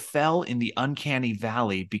 but they fell in the uncanny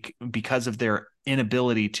valley because of their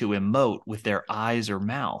inability to emote with their eyes or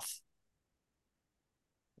mouth?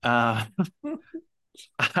 Uh,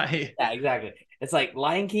 I, Yeah, exactly. It's like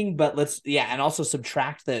Lion King, but and also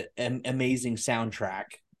subtract the amazing soundtrack.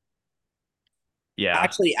 yeah,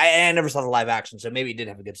 Actually, I never saw the live action, so maybe it did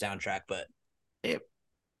have a good soundtrack, but it,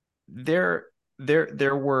 there,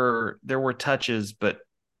 there were touches, but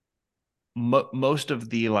most of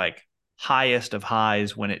the like highest of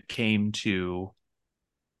highs when it came to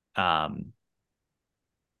um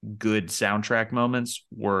good soundtrack moments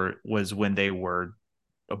was when they were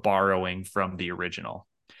borrowing from the original.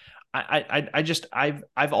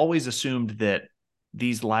 I've always assumed that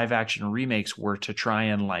these live action remakes were to try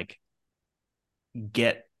and like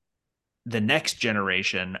get the next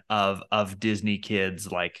generation of Disney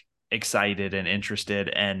kids like excited and interested.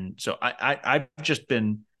 And so I've just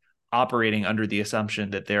been operating under the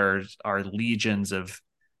assumption that there are legions of,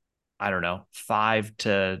 I don't know, 5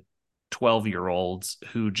 to 12-year-olds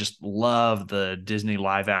who just love the Disney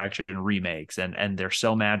live action remakes, and they're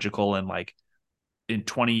so magical and like in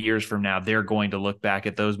 20 years from now, they're going to look back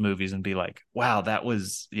at those movies and be like, wow, that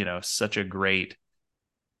was, such a great,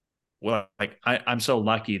 well, like I'm so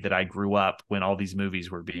lucky that I grew up when all these movies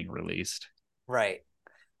were being released. Right.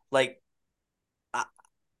 Like I,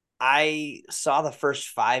 I saw the first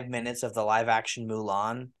 5 minutes of the live action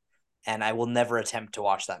Mulan, and I will never attempt to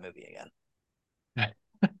watch that movie again.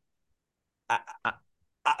 I,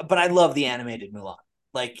 but I love the animated Mulan.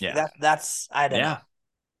 Like Yeah. that's I don't know.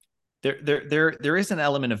 Yeah. There is an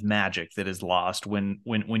element of magic that is lost when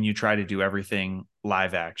you try to do everything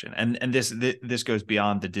live action, and this goes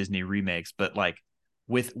beyond the Disney remakes, but like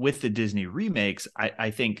with the Disney remakes,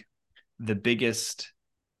 I think the biggest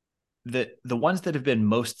the ones that have been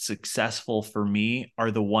most successful for me are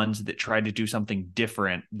the ones that try to do something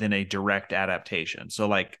different than a direct adaptation. So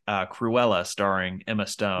like Cruella starring Emma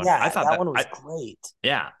Stone, I Yeah, thought that that one was I great.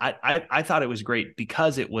 yeah, I thought it was great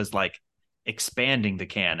because it was like expanding the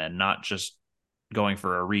canon, not just going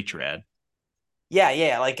for a retread. Yeah,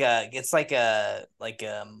 yeah, it's like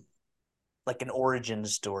an origin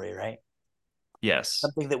story, right? Yes.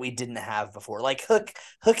 Something that we didn't have before. Like Hook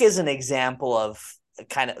is an example of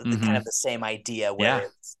kind of Mm-hmm. the same idea where Yeah.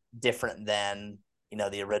 it's different than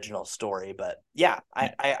the original story. But yeah, I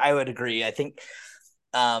Yeah. I, I would agree. I think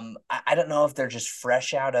I don't know if they're just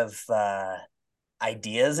fresh out of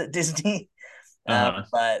ideas at Disney, Uh-huh.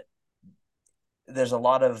 but there's a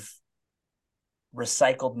lot of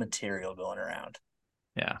recycled material going around.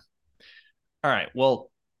 Yeah. All right. Well,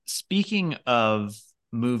 speaking of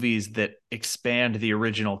movies that expand the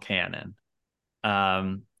original canon,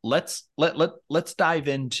 let's dive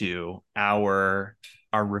into our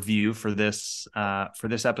review for this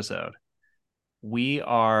episode. We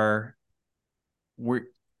are we're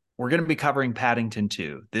we're going to be covering Paddington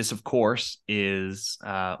 2. This, of course, is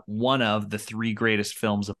one of the three greatest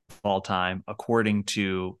films of all time, according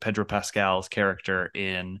to Pedro Pascal's character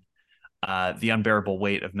in The Unbearable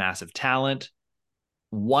Weight of Massive Talent.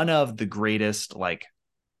 One of the greatest, like,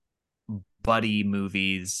 buddy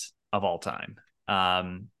movies of all time.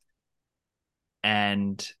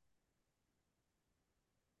 And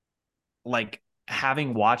like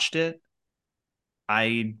having watched it,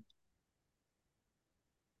 I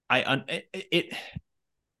it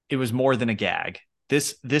it was more than a gag.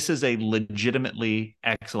 This is a legitimately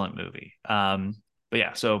excellent movie. But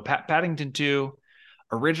yeah, so Paddington 2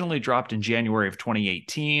 originally dropped in January of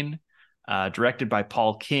 2018, directed by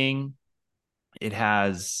Paul King. It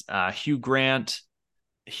has Hugh Grant,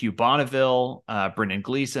 Hugh Bonneville, Brendan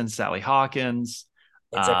Gleeson, Sally Hawkins.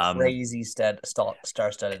 It's a Um, crazy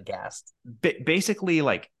star-studded cast. Basically,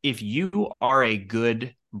 like if you are a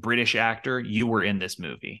good British actor, you were in this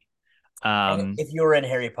movie. And Um, if you were in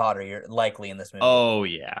Harry Potter, you're likely in this movie. oh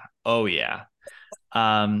yeah, oh yeah.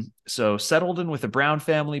 So settled in with a Brown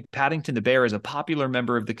family, Paddington the bear is a popular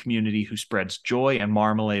member of the community who spreads joy and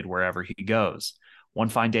marmalade wherever he goes. One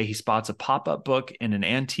fine day, he spots a pop-up book in an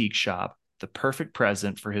antique shop, the perfect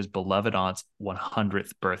present for his beloved aunt's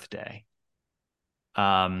 100th birthday.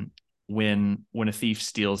 Um, when a thief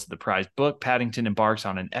steals the prized book, Paddington embarks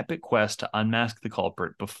on an epic quest to unmask the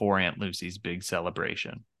culprit before Aunt Lucy's big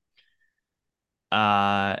celebration.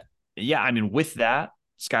 Uh, yeah, I mean, with that,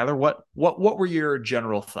 Skylar, what were your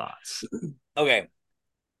general thoughts? Okay,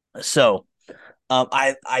 so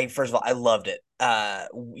I first of all, I loved it.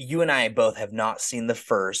 You and I both have not seen the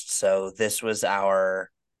first, so this was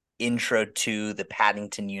our intro to the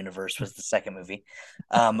Paddington universe. Was the second movie,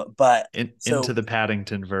 but Into so the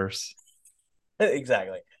Paddington verse.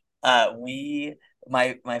 exactly. We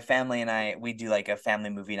my family and we do like a family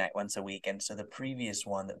movie night once a week, and so the previous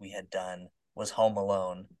one that we had done was Home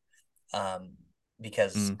Alone. Um,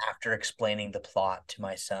 because Mm. after explaining the plot to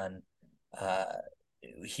my son, uh,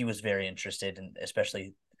 he was very interested, and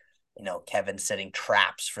especially Kevin setting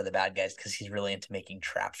traps for the bad guys because he's really into making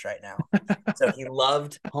traps right now. So he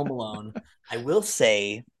loved Home Alone. I will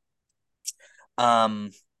say,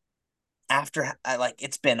 um, after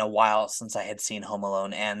it's been a while since I had seen Home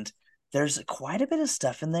Alone, and there's quite a bit of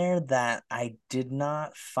stuff in there that I did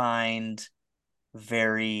not find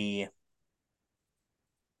very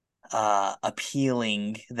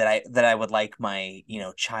appealing that I would like my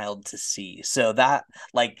child to see. So that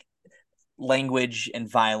like language and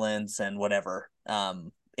violence and whatever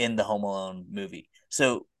in the Home Alone movie.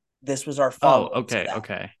 So this was our Oh, follow up to okay, that.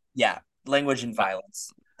 okay. Yeah, language and I,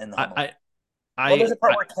 violence in the Home Alone. I, Well, there's I, a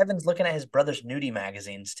part I, where Kevin's looking at his brother's nudie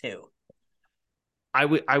magazines too.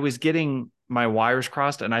 I was getting my wires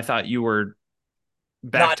crossed, and I thought you were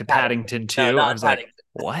back Not to Paddington. Paddington No, 2. I not was like, Paddington.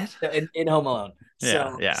 what? In Home Alone.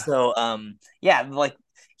 Yeah, So yeah. so yeah, like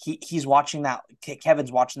he's watching that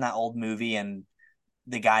Kevin's watching that old movie, and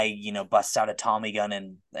the guy, busts out a Tommy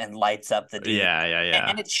gun and lights up the dude. Yeah, yeah, yeah.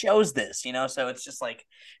 And it shows this, so it's just like,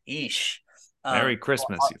 yeesh. Merry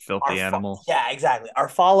Christmas, Our, you filthy animal. yeah, exactly. Our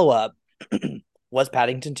follow up was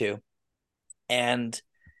Paddington 2, and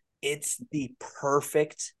it's the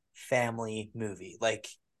perfect family movie. Like,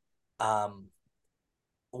 um,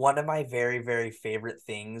 one of my very, very favorite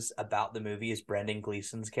things about the movie is Brendan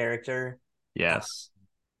Gleeson's character. Uh, Yes.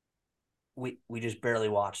 we just barely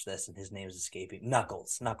watched this, and his name is escaping.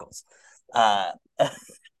 Knuckles. Uh,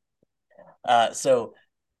 so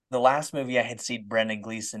the last movie I had seen Brendan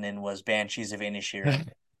Gleeson in was Banshees of Inisherin,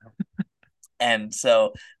 and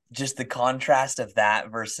so just the contrast of that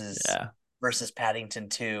Yeah. versus Paddington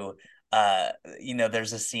 2.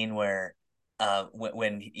 There's a scene where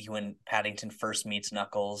when Paddington first meets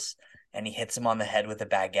Knuckles and he hits him on the head with a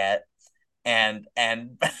baguette, and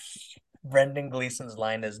Brendan Gleeson's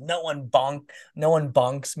line is, no one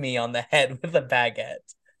bonks me on the head with a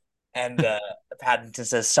baguette." And Paddington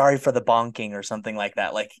says, "Sorry for the bonking," or something like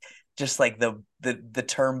that. Like, just like the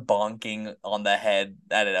term bonking on the head.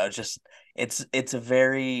 I don't know. Just it's a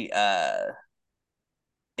very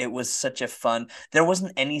it was such a fun. There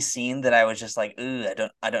wasn't any scene that I was just like, ooh,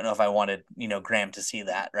 I don't know if I wanted, Graham to see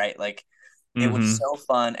that, right? Like, it was Mm-hmm. so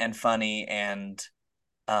fun and funny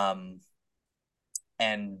um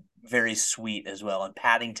and very sweet as well. And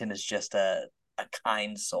Paddington is just a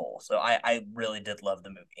kind soul. So I really did love the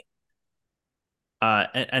movie.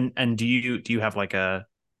 And do you have like A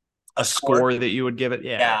a score? score that you would give it?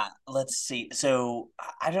 Yeah, Yeah, let's see. So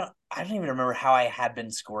I don't even remember how I had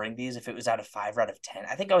been scoring these, if it was out of 5 or out of 10.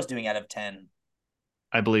 I think I was doing out of 10.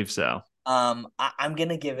 I believe so. I'm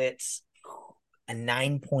gonna give it a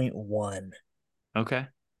 9.1 Okay.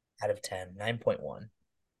 out of 10. 9.1.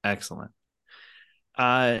 Excellent.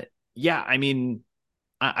 Uh yeah, I mean,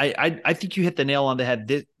 I think you hit the nail on the head.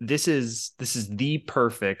 This is the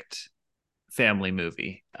perfect family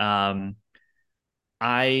movie. I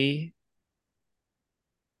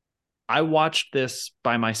I watched this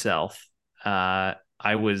by myself. I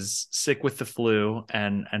was sick with the flu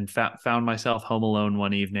and found myself home alone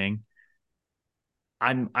one evening.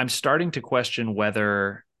 I'm starting to question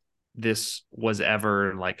whether this was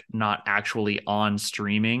ever like not actually on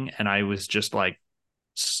streaming, and I was just like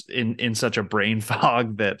in such a brain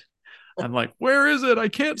fog that I'm like, where is it? I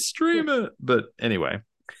can't stream it. But anyway,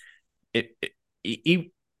 it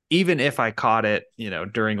even if I caught it,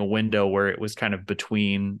 during a window where it was kind of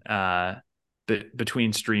between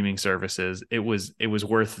streaming services, it was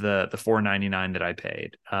worth the $4.99 that I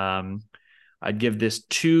paid. I'd give this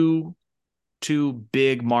two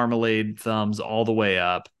big marmalade thumbs all the way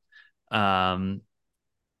up. Um,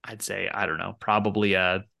 I'd say, I don't know, probably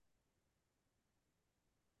I'll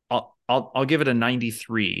give it a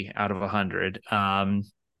 93 out of 100.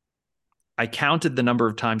 I counted the number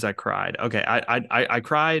of times I cried. Okay, I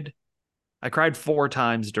cried 4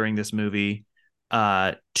 times during this movie.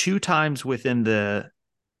 2 times within the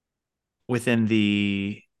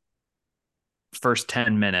first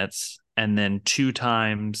 10 minutes, and then 2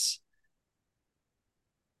 times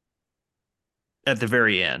at the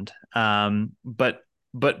very end. But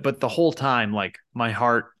the whole time, like, my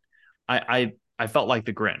heart, I felt like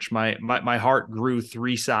the Grinch. My heart grew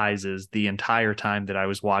 3 sizes the entire time that I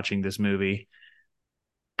was watching this movie.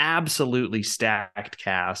 Absolutely stacked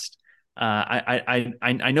cast.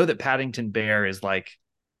 I know that Paddington Bear is like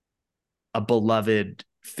a beloved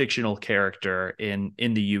fictional character in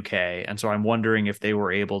the UK, and so I'm wondering if they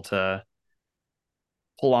were able to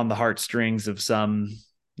pull on the heartstrings of some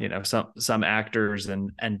actors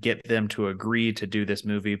and get them to agree to do this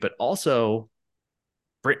movie. But also,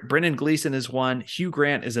 Brendan Gleeson is one. Hugh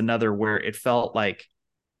Grant is another, where it felt like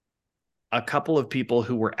a couple of people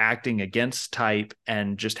who were acting against type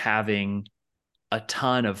and just having a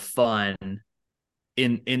ton of fun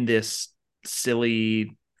in this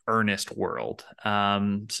silly, earnest world.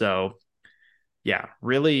 So yeah,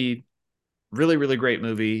 really, really, really great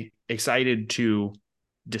movie. Excited to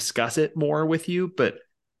discuss it more with you, but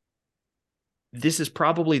this is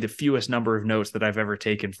probably the fewest number of notes that I've ever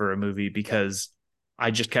taken for a movie, because I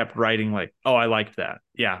just kept writing like, oh, I liked that.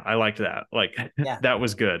 Yeah, I liked that. Like, Yeah. that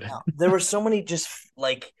was good. No, there were so many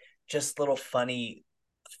just little funny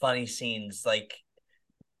scenes, like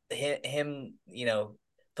him,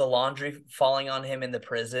 the laundry falling on him in the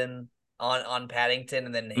prison on Paddington,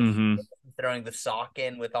 and then he Mm-hmm. throwing the sock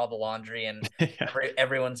in with all the laundry, and Yeah.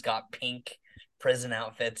 everyone's got pink prison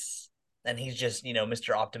outfits, and he's just,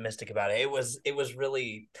 Mr. Optimistic about it. It was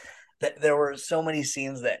really that there were so many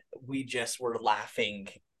scenes that we just were laughing.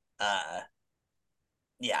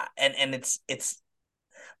 Yeah, and it's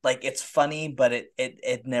like, it's funny, but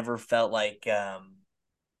it never felt like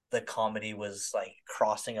the comedy was like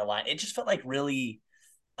crossing a line. It just felt like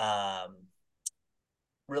um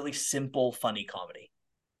really simple, funny comedy.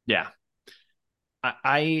 Yeah.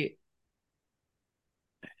 I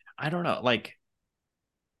I don't know. Like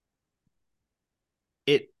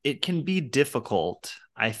it can be difficult,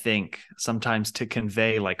 I think, sometimes to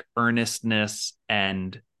convey like earnestness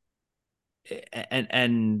and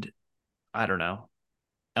I don't know,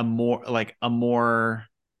 a more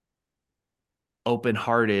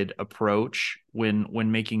open-hearted approach when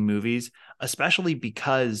making movies, especially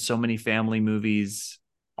because so many family movies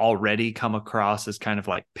already come across as kind of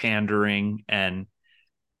like pandering and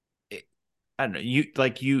I don't know,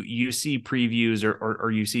 you see previews or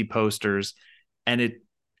you see posters and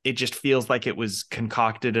it just feels like it was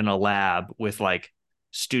concocted in a lab with like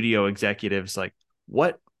studio executives like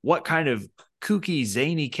what kind of kooky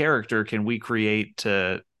zany character can we create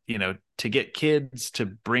to to get kids to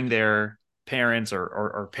bring their parents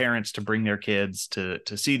or parents to bring their kids to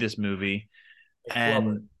see this movie. Like Flubber.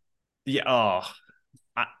 And yeah, oh,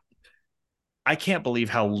 I, I can't believe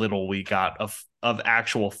how little we got of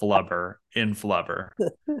actual flubber.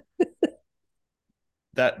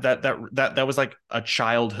 That was like a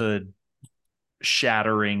childhood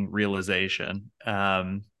shattering realization.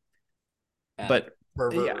 Yeah, But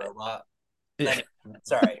pervert yeah, robot. Anyway,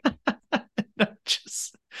 sorry.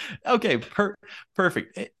 just okay,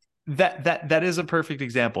 perfect. That is a perfect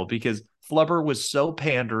example because Flubber was so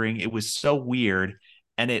pandering, it was so weird,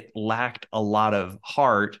 and it lacked a lot of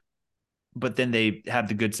heart. But then they had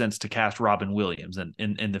the good sense to cast Robin Williams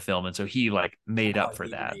in the film, and so he like made Oh, up for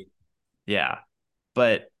he that. agreed. Yeah,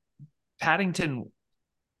 but Paddington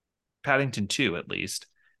Paddington 2 at least,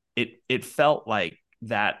 it felt like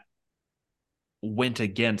that went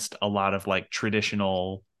against a lot of like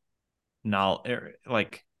traditional knowledge.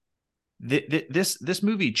 Like this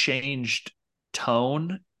movie changed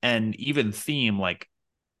tone and even theme like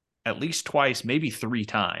at least twice, maybe three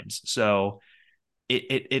times. So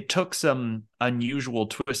it took some unusual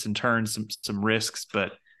twists and turns, some risks,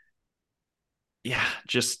 but yeah,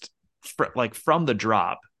 just like from the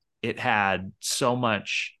drop, it had so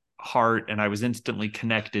much heart, and I was instantly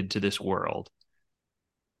connected to this world.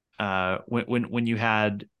 When you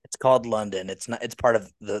had It's called London. It's not. It's part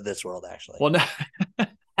of this world, actually. well, no,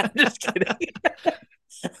 I'm just kidding.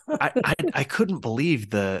 I couldn't believe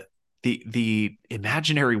the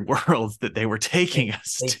imaginary worlds that they were taking they,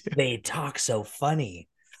 us they to. they talk so funny.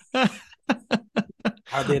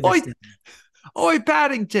 Hardly Oi, understand. oi,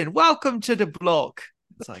 Paddington, welcome to the block.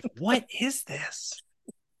 It's like, what is this?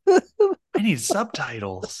 I need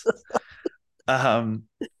subtitles. Um,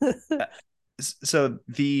 so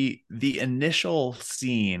the initial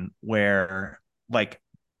scene where like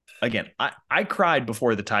again, I cried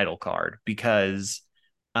before the title card because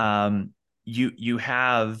um you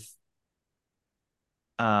have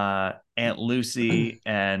Aunt Lucy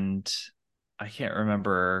and I can't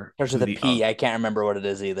remember Starts with who a the P. I can't remember what it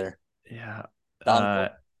is either. yeah The uh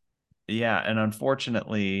uncle. yeah, and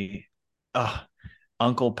unfortunately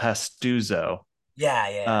Uncle Pastuzo. Yeah,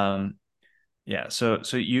 yeah, yeah. um yeah, so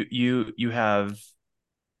you have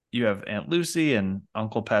Aunt Lucy and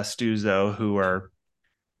Uncle Pastuzo who are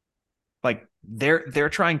like they're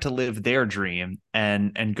trying to live their dream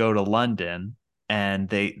and go to London, and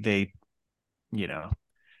they you know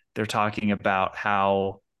they're talking about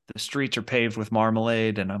how the streets are paved with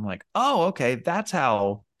marmalade, and I'm like, oh, okay, that's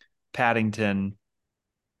how Paddington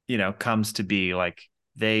comes to be. Like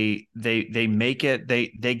they make it,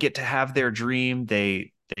 they get to have their dream,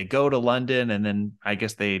 they go to London, and then I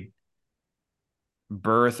guess they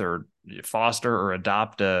birth or foster or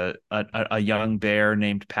adopt a young bear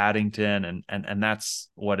named Paddington, and that's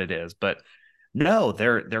what it is. But no,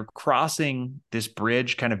 they're crossing this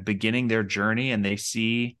bridge, kind of beginning their journey, and they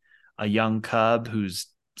see a young cub who's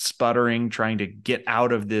sputtering, trying to get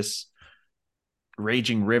out of this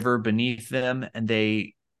raging river beneath them, and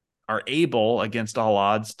they are able, against all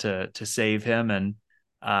odds, to save him. And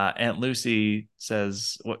Aunt Lucy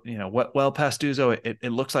says, "What? Well, Pastuzo,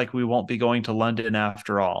 it looks like we won't be going to London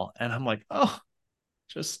after all." And I'm like, "Oh,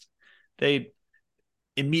 just they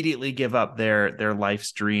immediately give up their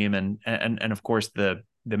life's dream." And of course, the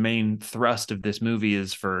main thrust of this movie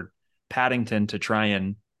is for Paddington to try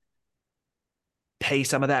and pay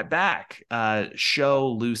some of that back, show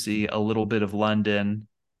Lucy a little bit of London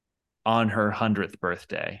on her 100th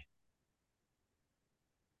birthday.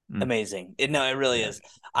 Mm, Amazing. No, it really yeah. is.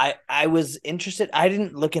 I was interested. I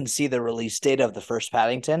didn't look and see the release date of the first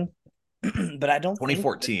Paddington, but I don't think.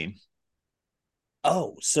 2014.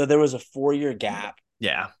 Oh, so there was a 4 year gap.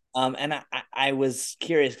 Yeah. And I was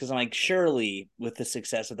curious because I'm like, surely with the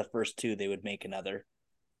success of the first two, they would make another.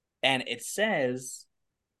 And it says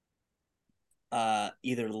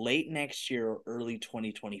either late next year or early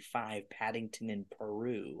 2025, Paddington in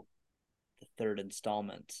Peru, the third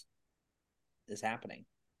installment, is happening.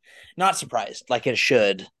 Not surprised, like it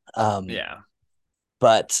should. Yeah.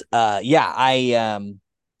 But yeah,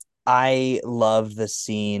 I love the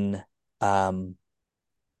scene um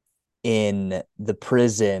in the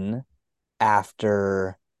prison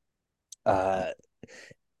after uh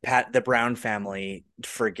Pat the Brown family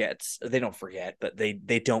forgets, they don't forget, but they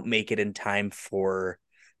don't make it in time for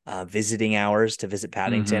visiting hours to visit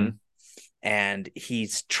Paddington, Mm-hmm. and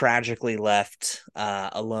he's tragically left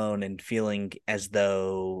alone and feeling as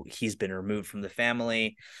though he's been removed from the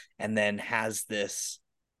family, and then has this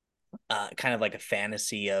kind of like a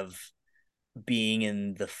fantasy of being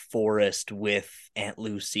in the forest with Aunt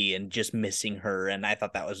Lucy and just missing her. And I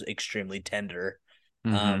thought that was extremely tender.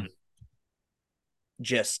 Um, Mm-hmm.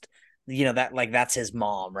 just that, like, that's his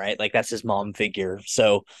mom, right? Like that's his mom figure.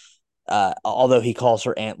 So although he calls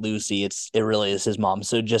her Aunt Lucy, it really is his mom.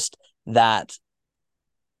 So just that,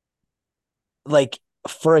 like,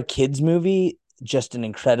 for a kids movie, just an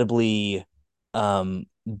incredibly um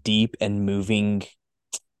deep and moving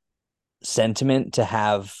sentiment to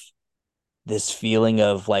have this feeling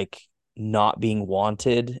of like not being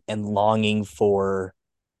wanted and longing for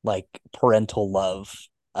like parental love.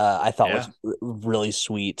 I thought was Yeah. really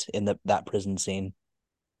sweet in that prison scene.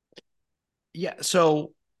 Yeah.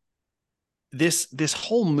 So this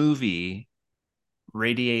whole movie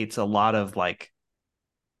radiates a lot of like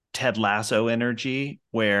Ted Lasso energy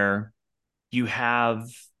where you have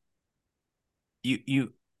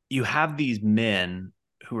you you have these men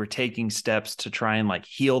who are taking steps to try and like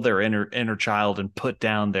heal their inner child and put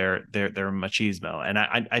down their machismo. And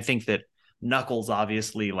I think that Knuckles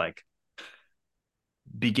obviously like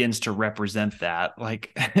begins to represent that.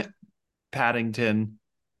 Like Paddington,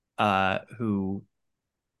 who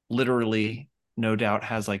literally no doubt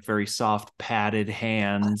has like very soft padded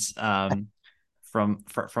hands from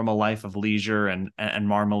a life of leisure and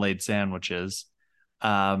marmalade sandwiches,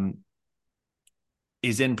 um,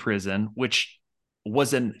 is in prison, which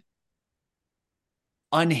was an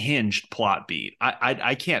unhinged plot beat.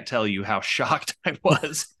 I can't tell you how shocked I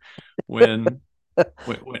was when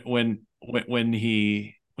when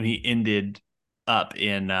he ended up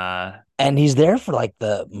in And he's there for like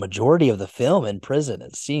the majority of the film in prison,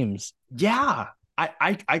 it seems. yeah.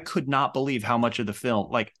 I could not believe how much of the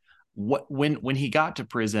film like what when he got to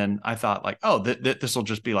prison I thought like oh this will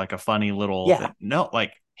just be like a funny little Yeah, thing. No,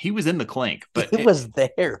 like he was in the clink, but he it was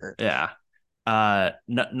there. yeah.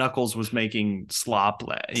 Knuckles was making slop,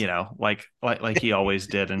 like he always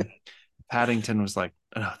did, and Paddington was like,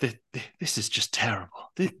 oh, this is just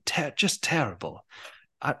terrible, just terrible.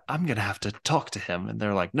 I'm gonna have to talk to him, and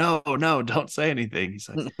they're like, no, no, don't say anything. He's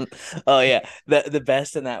like, Oh yeah, the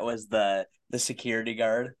best in that was the security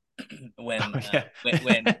guard when oh yeah,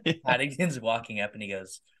 yeah, Paddington's walking up and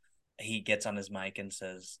he gets on his mic and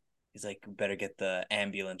says, he's like, better get the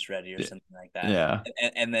ambulance ready or something like that. yeah,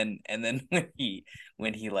 And then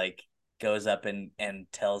when he like goes up and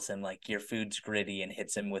tells him like your food's gritty and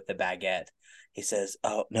hits him with the baguette, he says,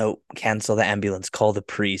 oh no, cancel the ambulance, call the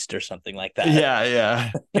priest or something like that. yeah,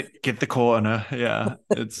 yeah. Get the corner. Yeah,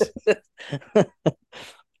 it's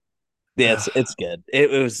Yeah, it's good. It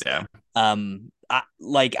was yeah,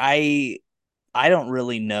 I don't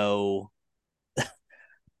really know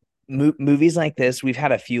movies like this. We've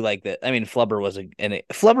had a few like that. I mean, Flubber was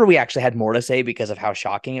Flubber. We actually had more to say because of how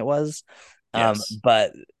shocking it was. yes,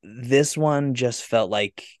 But this one just felt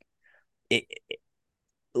like it.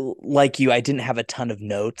 Like you, I didn't have a ton of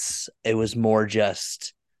notes. It was more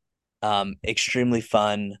just extremely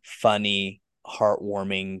fun, funny,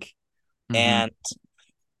 heartwarming, mm-hmm. and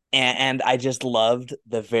and I just loved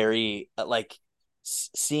the very like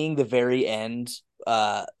seeing the very end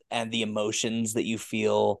and the emotions that you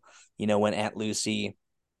feel, when Aunt Lucy,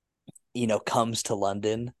 comes to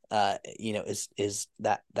London, is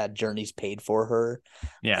that journey's paid for her,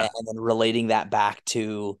 Yeah, and then relating that back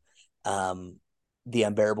to um the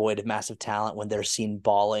unbearable weight of massive talent when they're seen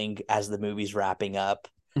bawling as the movie's wrapping up,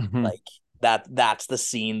 mm-hmm. like that's the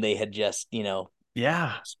scene they had just,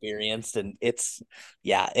 Yeah. experienced, and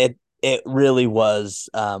yeah, it really was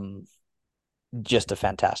just a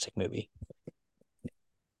fantastic movie.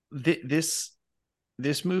 This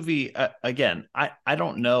this movie again. I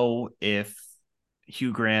don't know if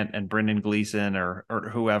Hugh Grant and Brendan Gleeson or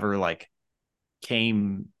whoever like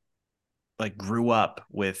came like grew up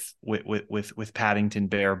with Paddington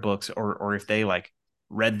Bear books or if they like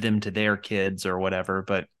read them to their kids or whatever,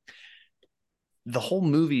 but the whole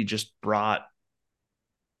movie just brought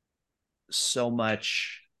so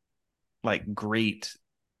much like great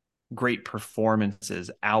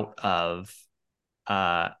performances out of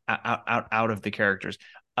the characters.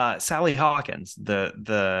 Sally Hawkins,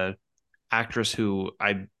 the actress who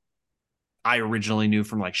I originally knew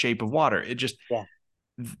from like Shape of Water. It just Yeah.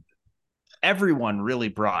 everyone really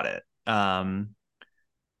brought it. And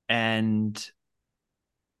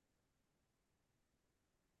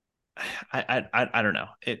I don't know.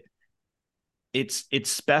 It's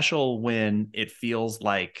special when it feels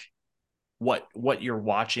like what you're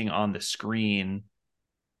watching on the screen,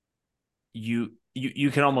 you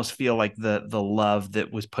can almost feel like the love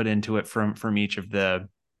that was put into it from each of the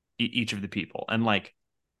people. And like,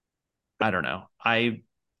 I don't know. I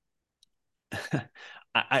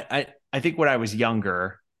think when I was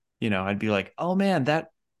younger, I'd be like, oh man, that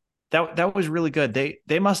was really good.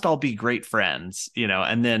 They must all be great friends,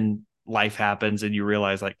 and then life happens and you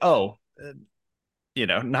realize like, oh,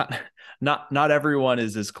 not not everyone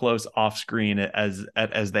is as close off screen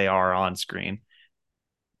as they are on screen.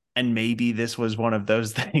 And maybe this was one of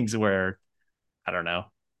those things where, I don't know,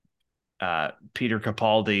 Peter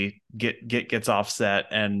Capaldi gets offset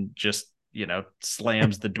and just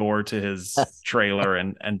slams the door to his trailer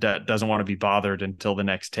and doesn't want to be bothered until the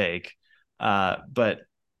next take. But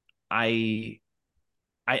I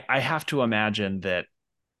I have to imagine that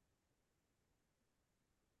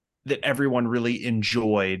everyone really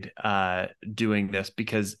enjoyed doing this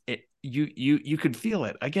because you could feel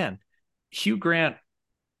it again. Hugh Grant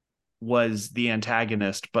was the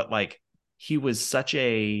antagonist, but like he was such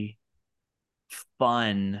a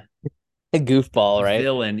fun A goofball, right?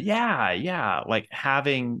 villain. Yeah, yeah. Like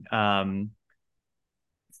having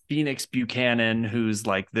Phoenix Buchanan, who's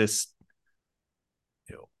like this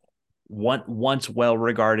once well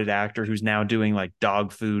regarded actor who's now doing like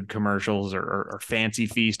dog food commercials or fancy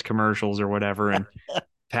feast commercials or whatever, and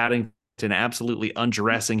Paddington absolutely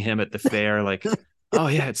undressing him at the fair. Like, oh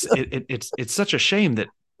yeah, it's such a shame that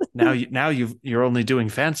now you're only doing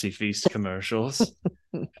fancy feast commercials.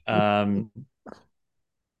 Um,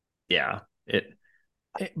 yeah,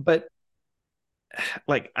 but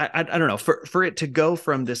like I don't know, for it to go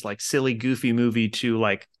from this like silly goofy movie to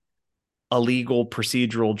like a legal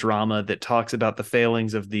procedural drama that talks about the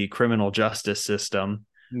failings of the criminal justice system.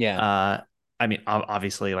 Yeah. uh I mean,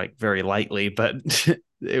 obviously like very lightly, but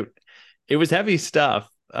it it was heavy stuff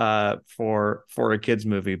for a kids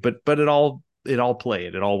movie, but it all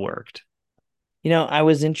played, it all worked. I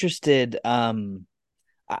was interested.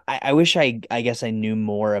 I wish I guess I knew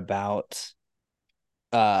more about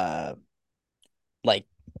uh like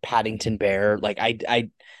Paddington Bear. Like I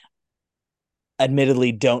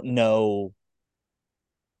admittedly don't know,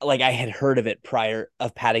 like I had heard of it prior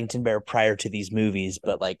of Paddington Bear prior to these movies,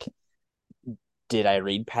 but like did I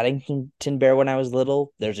read Paddington Bear when I was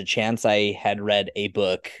little? There's a chance I had read a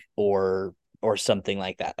book or something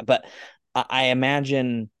like that. But I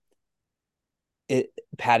imagine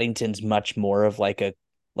Paddington's much more of like a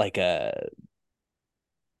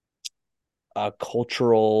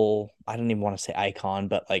cultural, I don't even want to say icon,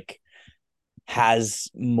 but like has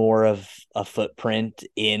more of a footprint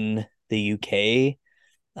in the UK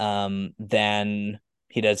than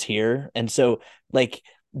he does here. And so like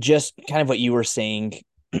just kind of what you were saying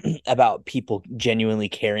about people genuinely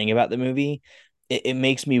caring about the movie, it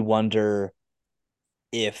makes me wonder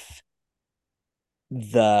if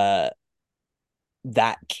the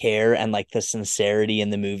that care and like the sincerity in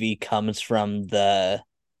the movie comes from the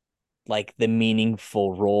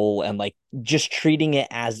meaningful role and like just treating it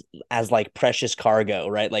as like precious cargo,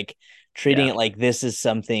 right? Like treating Yeah. it like this is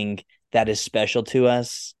something that is special to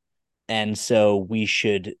us, and so we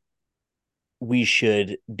should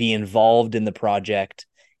be involved in the project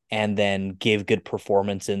and then give good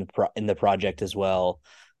performance in the project as well.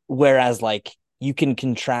 Whereas like you can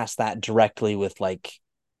contrast that directly with like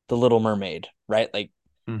the Little Mermaid, right? Like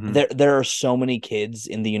Mm-hmm. there are so many kids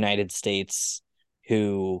in the United States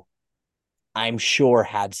who I'm sure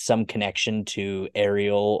had some connection to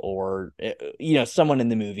Ariel or someone in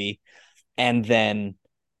the movie, and then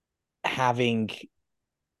having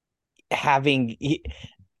having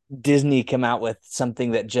Disney come out with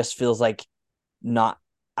something that just feels like not,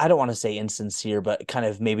 I don't want to say insincere, but kind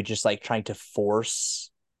of maybe just like trying to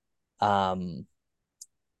um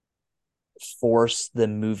force the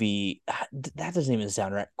movie. That doesn't even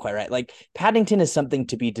sound right, quite right. Like Paddington is something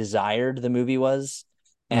to be desired, the movie was,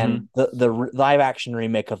 and Mm-hmm. the live action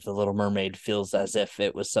remake of The Little Mermaid feels as if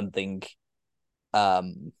it was something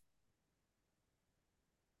um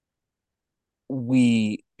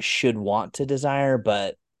we should want to desire,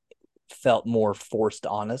 but felt more forced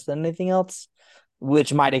on us than anything else,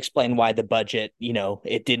 which might explain why the budget,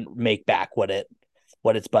 it didn't make back what it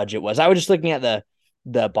what its budget was. I was just looking at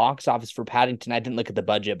the box office for Paddington. I didn't look at the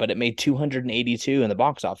budget, but it made 282 in the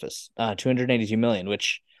box office, 282 million,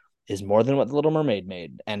 which is more than what The Little Mermaid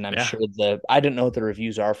made. And I'm Yeah. sure I don't know what the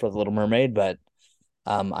reviews are for The Little Mermaid, but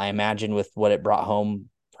I imagine with what it brought home,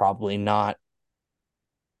 probably not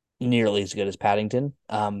nearly as good as Paddington.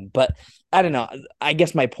 But I don't know. I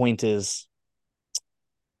guess my point is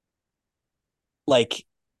like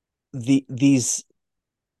these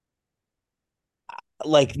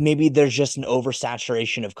like maybe there's just an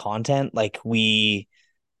oversaturation of content. Like we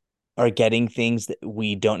are getting things that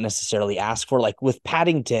we don't necessarily ask for. Like with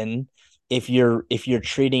Paddington, if you're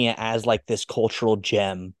treating it as like this cultural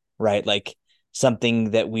gem, right? Like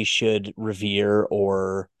something that we should revere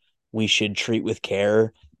or we should treat with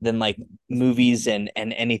care, then like movies and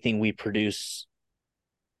anything we produce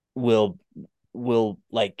will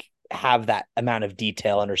like have that amount of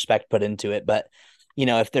detail and respect put into it. But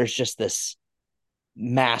if there's just this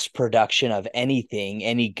mass production of anything,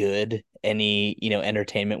 any good, any,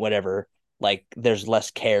 entertainment, whatever, like there's less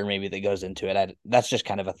care maybe that goes into it. That's just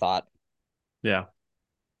kind of a thought. Yeah.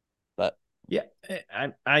 But Yeah.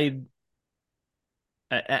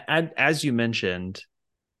 As you mentioned,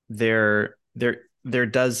 there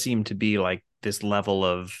does seem to be like this level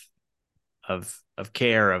of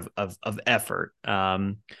care of effort.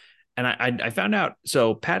 And I found out,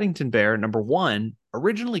 so Paddington Bear number one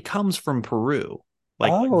originally comes from Peru,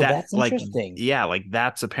 like oh, that, that's like interesting. yeah, like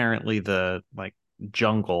that's apparently the like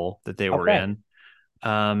jungle that they were Okay. in.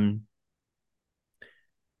 Um,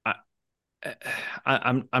 I,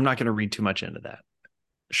 I'm not going to read too much into that.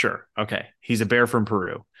 Sure, okay, he's a bear from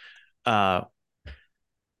Peru, uh,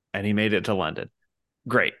 and he made it to London.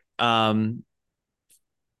 Great.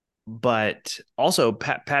 But also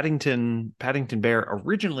Paddington Bear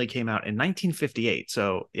originally came out in 1958.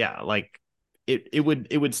 So yeah, like it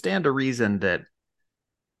would stand to reason that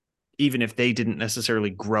even if they didn't necessarily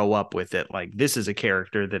grow up with it, like this is a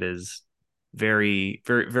character that is very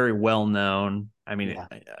very very well known. I mean, Yeah.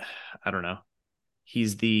 I don't know.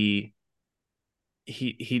 He's the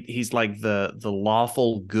he's like the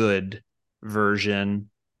lawful good version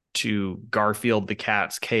to Garfield the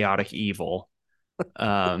cat's chaotic evil.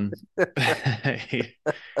 Um,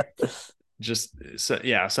 just so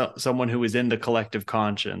yeah, so someone who is in the collective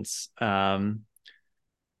conscience.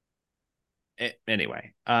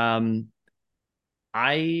 Anyway, I,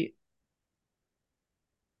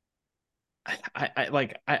 I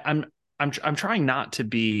like I'm trying not to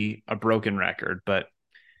be a broken record, but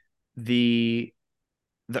the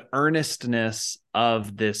the earnestness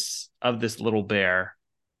of this little bear,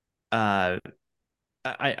 uh,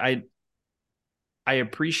 I I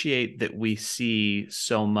appreciate that we see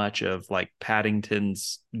so much of like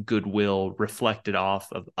Paddington's goodwill reflected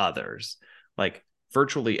off of others. Like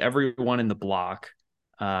virtually everyone in the block,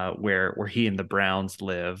 where he and the Browns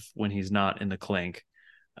live when he's not in the clink,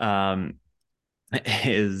 um,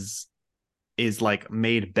 is like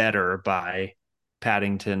made better by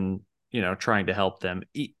Paddington, trying to help them,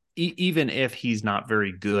 even if he's not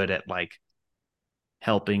very good at like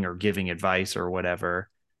helping or giving advice or whatever.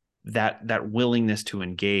 That willingness to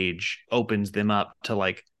engage opens them up to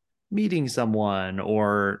like meeting someone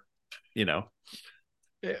or you know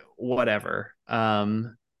whatever.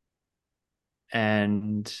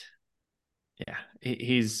 And yeah,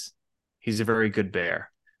 he's a very good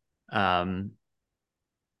bear. um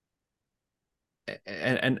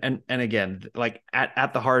and again, like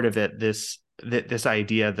at the heart of it, this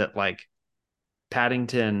idea that like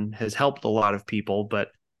Paddington has helped a lot of people, but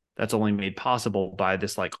that's only made possible by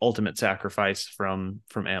this like ultimate sacrifice from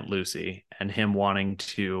Aunt Lucy and him wanting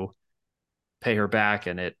to pay her back,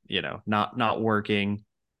 and it, not working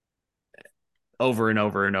over and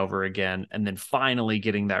over and over again, and then finally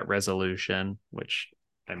getting that resolution, which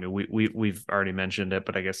I mean we've already mentioned it,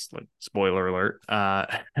 but I guess like spoiler alert,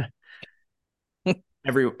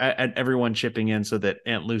 everyone chipping in so that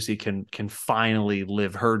Aunt Lucy can finally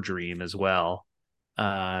live her dream as well.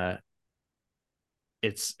 Uh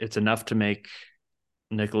it's enough to make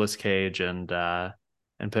Nicolas Cage and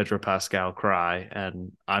Pedro Pascal cry,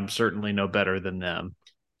 and I'm certainly no better than them.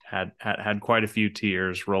 Had quite a few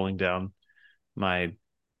tears rolling down my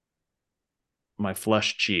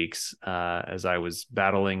flushed cheeks, as I was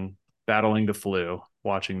battling the flu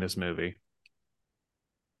watching this movie.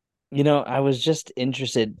 I was just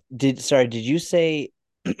interested. Did you say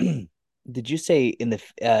did you say in the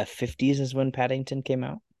 50s is when Paddington came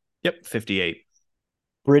out? Yep, 58.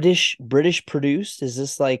 British produced? Is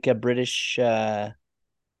this like a British Yeah.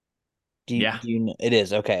 do you know it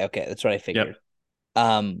is? Okay, okay. That's what I Yep. figured.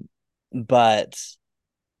 But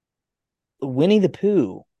Winnie the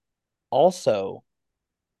Pooh also.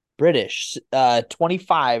 British.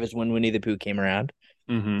 25 is when Winnie the Pooh came around,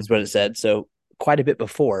 Mm-hmm. is what it said. So quite a bit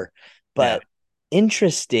before. Yeah. But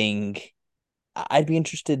interesting. I'd be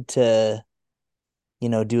interested to,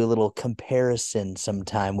 do a little comparison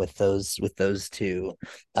sometime with those two.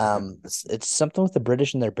 It's something with the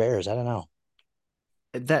British and their bears. I don't know.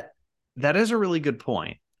 That that is a really good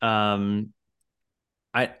point. I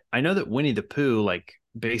know that Winnie the Pooh like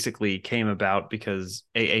basically came about because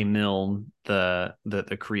A. Milne, the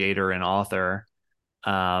creator and author,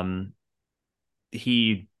 um,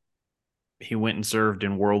 he he went and served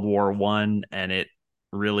in World War I, and it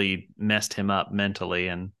really messed him up mentally.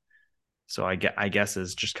 And so I guess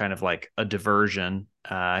is just kind of like a diversion.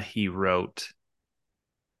 He wrote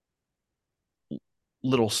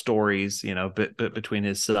little stories, but between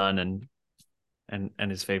his son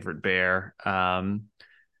and his favorite bear.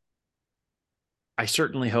 I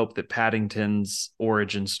certainly hope that Paddington's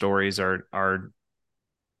origin stories are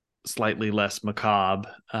slightly less macabre.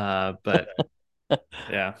 But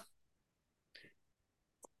yeah,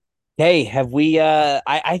 Hey, have we I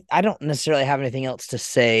don't necessarily have anything else to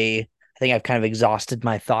say. I think I've kind of exhausted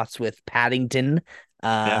my thoughts with Paddington.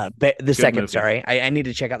 yeah, The good second, movie. sorry. I need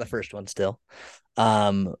to check out the first one still.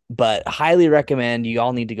 But highly recommend. You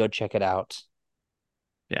all need to go check it out.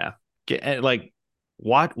 Yeah, like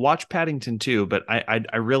watch Paddington too. But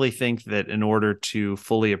I really think that in order to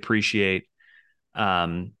fully appreciate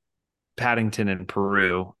um, Paddington in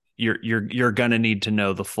Peru, you're gonna need to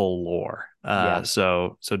know the full lore. Yeah.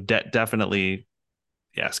 Definitely,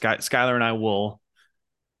 yeah. Skylar and I will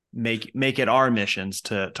make it our missions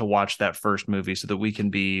to watch that first movie so that we can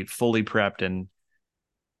be fully prepped and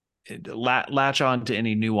latch on to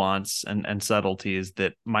any nuance and subtleties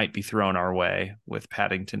that might be thrown our way with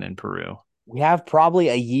Paddington in Peru. We have probably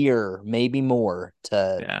a year, maybe more,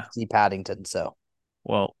 to Yeah. see Paddington. So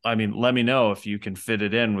Well, I mean, let me know if you can fit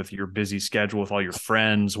it in with your busy schedule with all your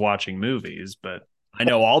friends watching movies, but I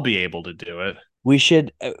know I'll be able to do it. we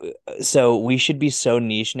should be so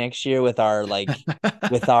niche next year with our like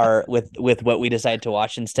with what we decide to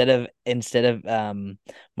watch instead of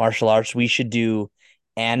martial arts. We should do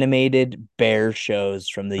animated bear shows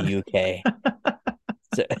from the UK.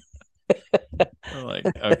 So, Like,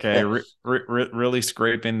 okay, really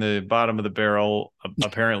scraping the bottom of the barrel.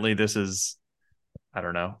 Apparently, this is, I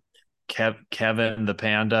don't know, Kevin the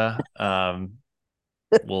panda.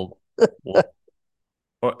 Will will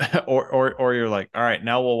or, or you're like, all right,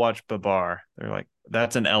 now we'll watch Babar. They're like,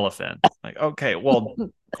 that's an elephant. Like, okay, well,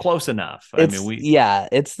 close enough. I mean, it's we yeah,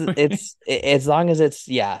 as long as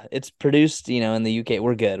it's produced, in the UK,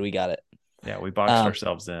 we're good. We got it. yeah, we boxed Um,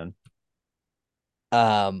 ourselves in.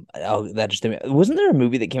 oh, that just wasn't there a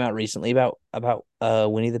movie that came out recently about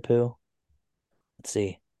Winnie the Pooh? Let's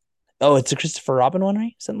see. Oh, it's a Christopher Robin one,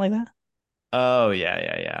 right? Something like that. Oh yeah,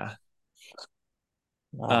 yeah,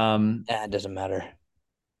 Oh, yeah. it doesn't matter.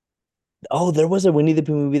 Oh, there was a Winnie the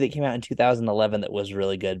Pooh movie that came out in 2011 that was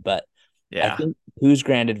really good, but I Yeah. think Pooh's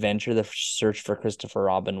Grand Adventure: The Search for Christopher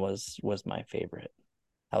Robin was my favorite.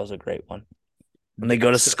 That was a great one. When they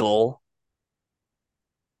go to So, Skull,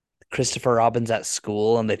 Christopher Robin's at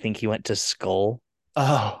school and they think he went to Skull.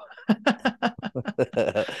 oh.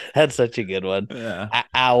 That's such a good one. Yeah.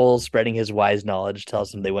 Owl spreading his wise knowledge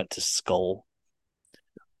tells them they went to Skull.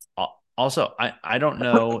 Also, I don't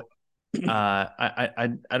know. I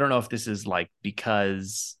don't know if this is like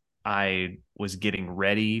because I was getting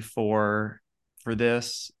ready for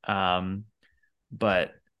this. But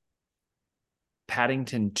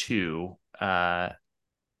Paddington 2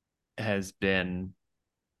 has been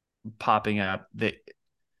popping up.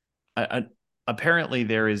 Uh, Apparently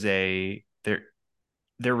they're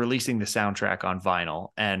releasing the soundtrack on vinyl,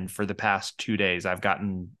 and for the past 2 days I've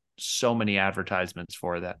gotten so many advertisements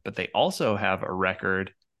for that. But they also have a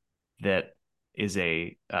record that is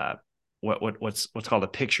a what's called a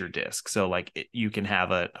picture disc. So like you can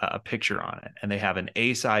have a picture on it, and they have an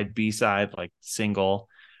A side, B side, like single.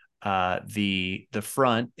 The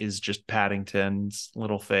front is just Paddington's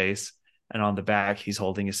little face, and on the back he's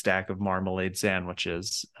holding a stack of marmalade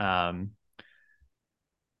sandwiches.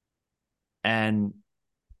 And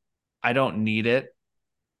I don't need it,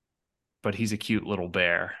 but he's a cute little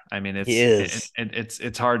bear. I mean, He is.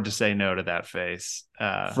 it's hard to say no to that face.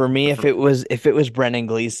 For me, if it was Brendan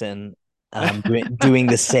Gleeson doing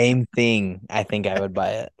the same thing, I think I would buy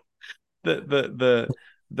it. the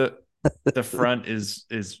the the front is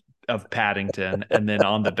of Paddington, and then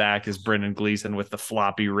on the back is Brendan Gleeson with the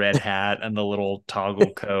floppy red hat and the little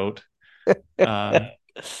toggle coat. Um,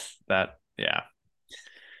 that yeah,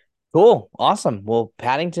 Cool. Awesome. Well,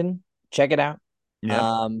 Paddington, check it out.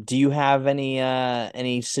 yep. Do you have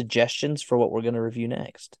any suggestions for what we're gonna review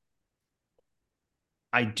next?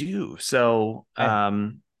 I do. So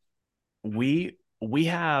Okay. we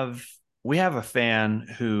have a fan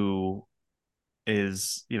who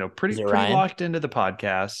is, Is it pretty Ryan? locked into the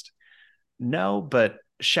podcast. No, but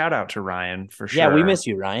shout out to Ryan for Yeah, we sure. miss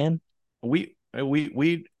you, Ryan. We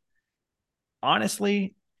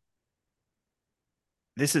honestly,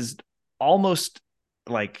 this is almost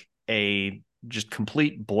like a just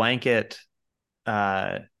complete blanket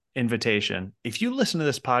uh invitation. If you listen to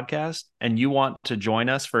this podcast and you want to join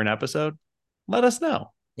us for an episode, let us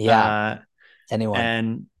know. Yeah, Uh anyone.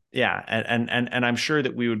 and yeah, and I'm sure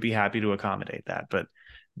that we would be happy to accommodate that. But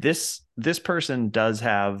this person does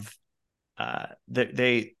have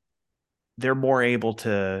they're more able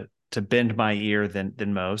to bend my ear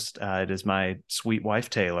than most. It is my sweet wife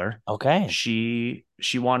Taylor. Okay. She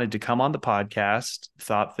wanted to come on the podcast,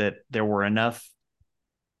 thought that there were enough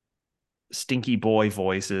stinky boy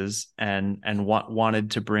voices and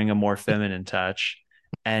wanted to bring a more feminine touch.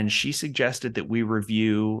 And she suggested that we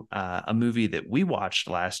review a movie that we watched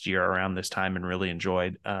last year around this time and really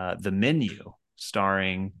enjoyed, The Menu, um,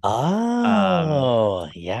 Oh,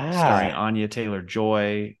 starring yeah. Anya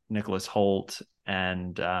Taylor-Joy, Nicholas Holt,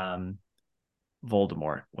 and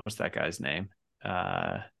Voldemort. What's that guy's name?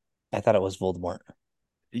 Uh, I thought it was Voldemort.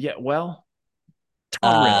 yeah, well,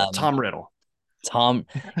 Tom Riddle. Um, Tom Riddle. Tom,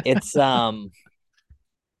 it's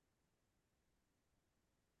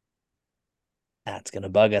that's gonna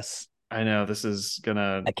bug us. I know this is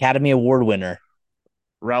gonna Academy Award winner.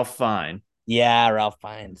 Ralph Fine. Yeah, Ralph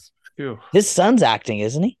Fiennes. Phew. His son's acting,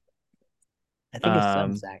 isn't he? I think his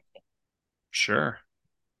son's Um, acting. sure.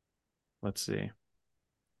 Let's see.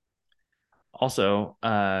 Also,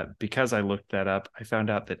 because I looked that up, I found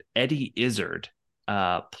out that Eddie Izzard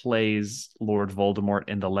plays Lord Voldemort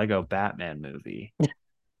in the Lego Batman movie,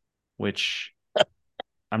 which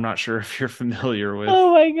I'm not sure if you're familiar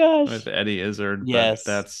Oh my gosh. with Eddie Izzard, but Yes.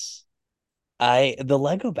 that's The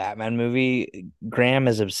Lego Batman movie, Graham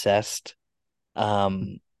is obsessed.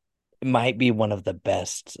 Um, it might be one of the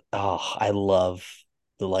best. Oh, I love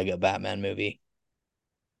the Lego Batman movie.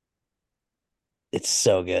 It's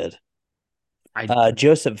so good. I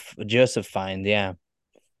Joseph Fiennes, yeah,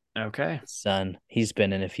 okay, his son. He's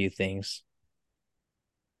been in a few things.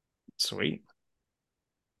 sweet.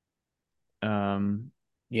 Um,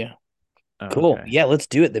 Yeah. Cool. okay. Yeah, let's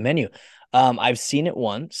do it. The Menu. I've seen it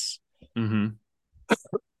once. Mm-hmm.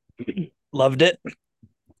 Loved it.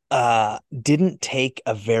 Didn't take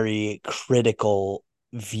a very critical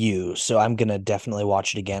view, so I'm gonna definitely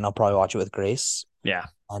watch it again. I'll probably watch it with Grace, Yeah.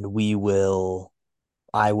 and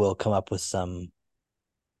I will come up with some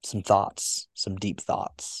thoughts, some deep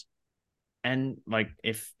thoughts. And like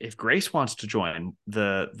if Grace wants to join,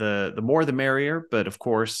 the more the merrier, but of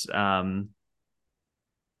course,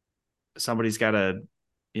 somebody's got to,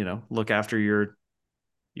 look after your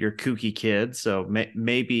kooky kid. So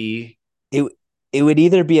maybe It it would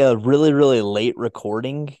either be a really, really late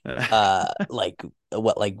recording, like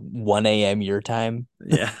what, like 1 a.m. your time,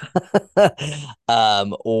 yeah.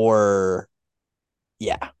 or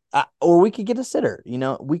yeah, or we could get a sitter.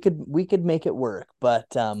 We could make it work, but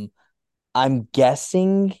I'm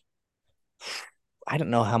guessing I don't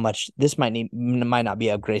know how much this might not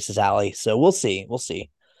be up Grace's alley, so we'll see. We'll see.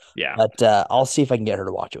 Yeah. But I'll see if I can get her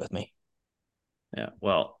to watch it with me. Yeah.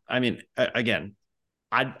 Well, I mean, again,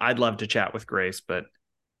 I'd love to chat with Grace, but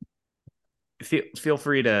feel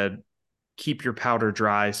free to keep your powder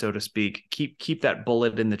dry, so to speak. Keep that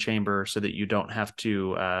bullet in the chamber so that you don't have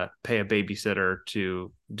to pay a babysitter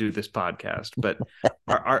to do this podcast. But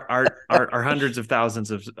our hundreds of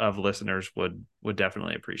thousands of listeners would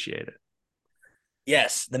definitely appreciate it.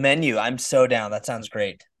 Yes, the menu. I'm so down. That sounds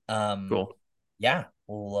great. Cool. Yeah,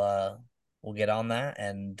 we'll get on that,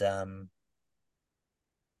 and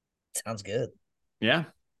sounds good. Yeah.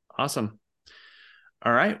 Awesome.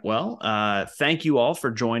 All right. Well, thank you all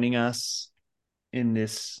for joining us in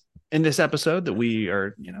this episode that we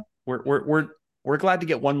are, we're glad to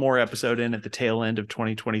get one more episode in at the tail end of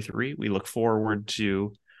 2023. We look forward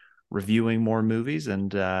to reviewing more movies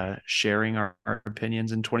and sharing our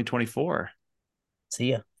opinions in 2024.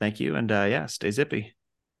 See ya. Thank you. And yeah, stay zippy.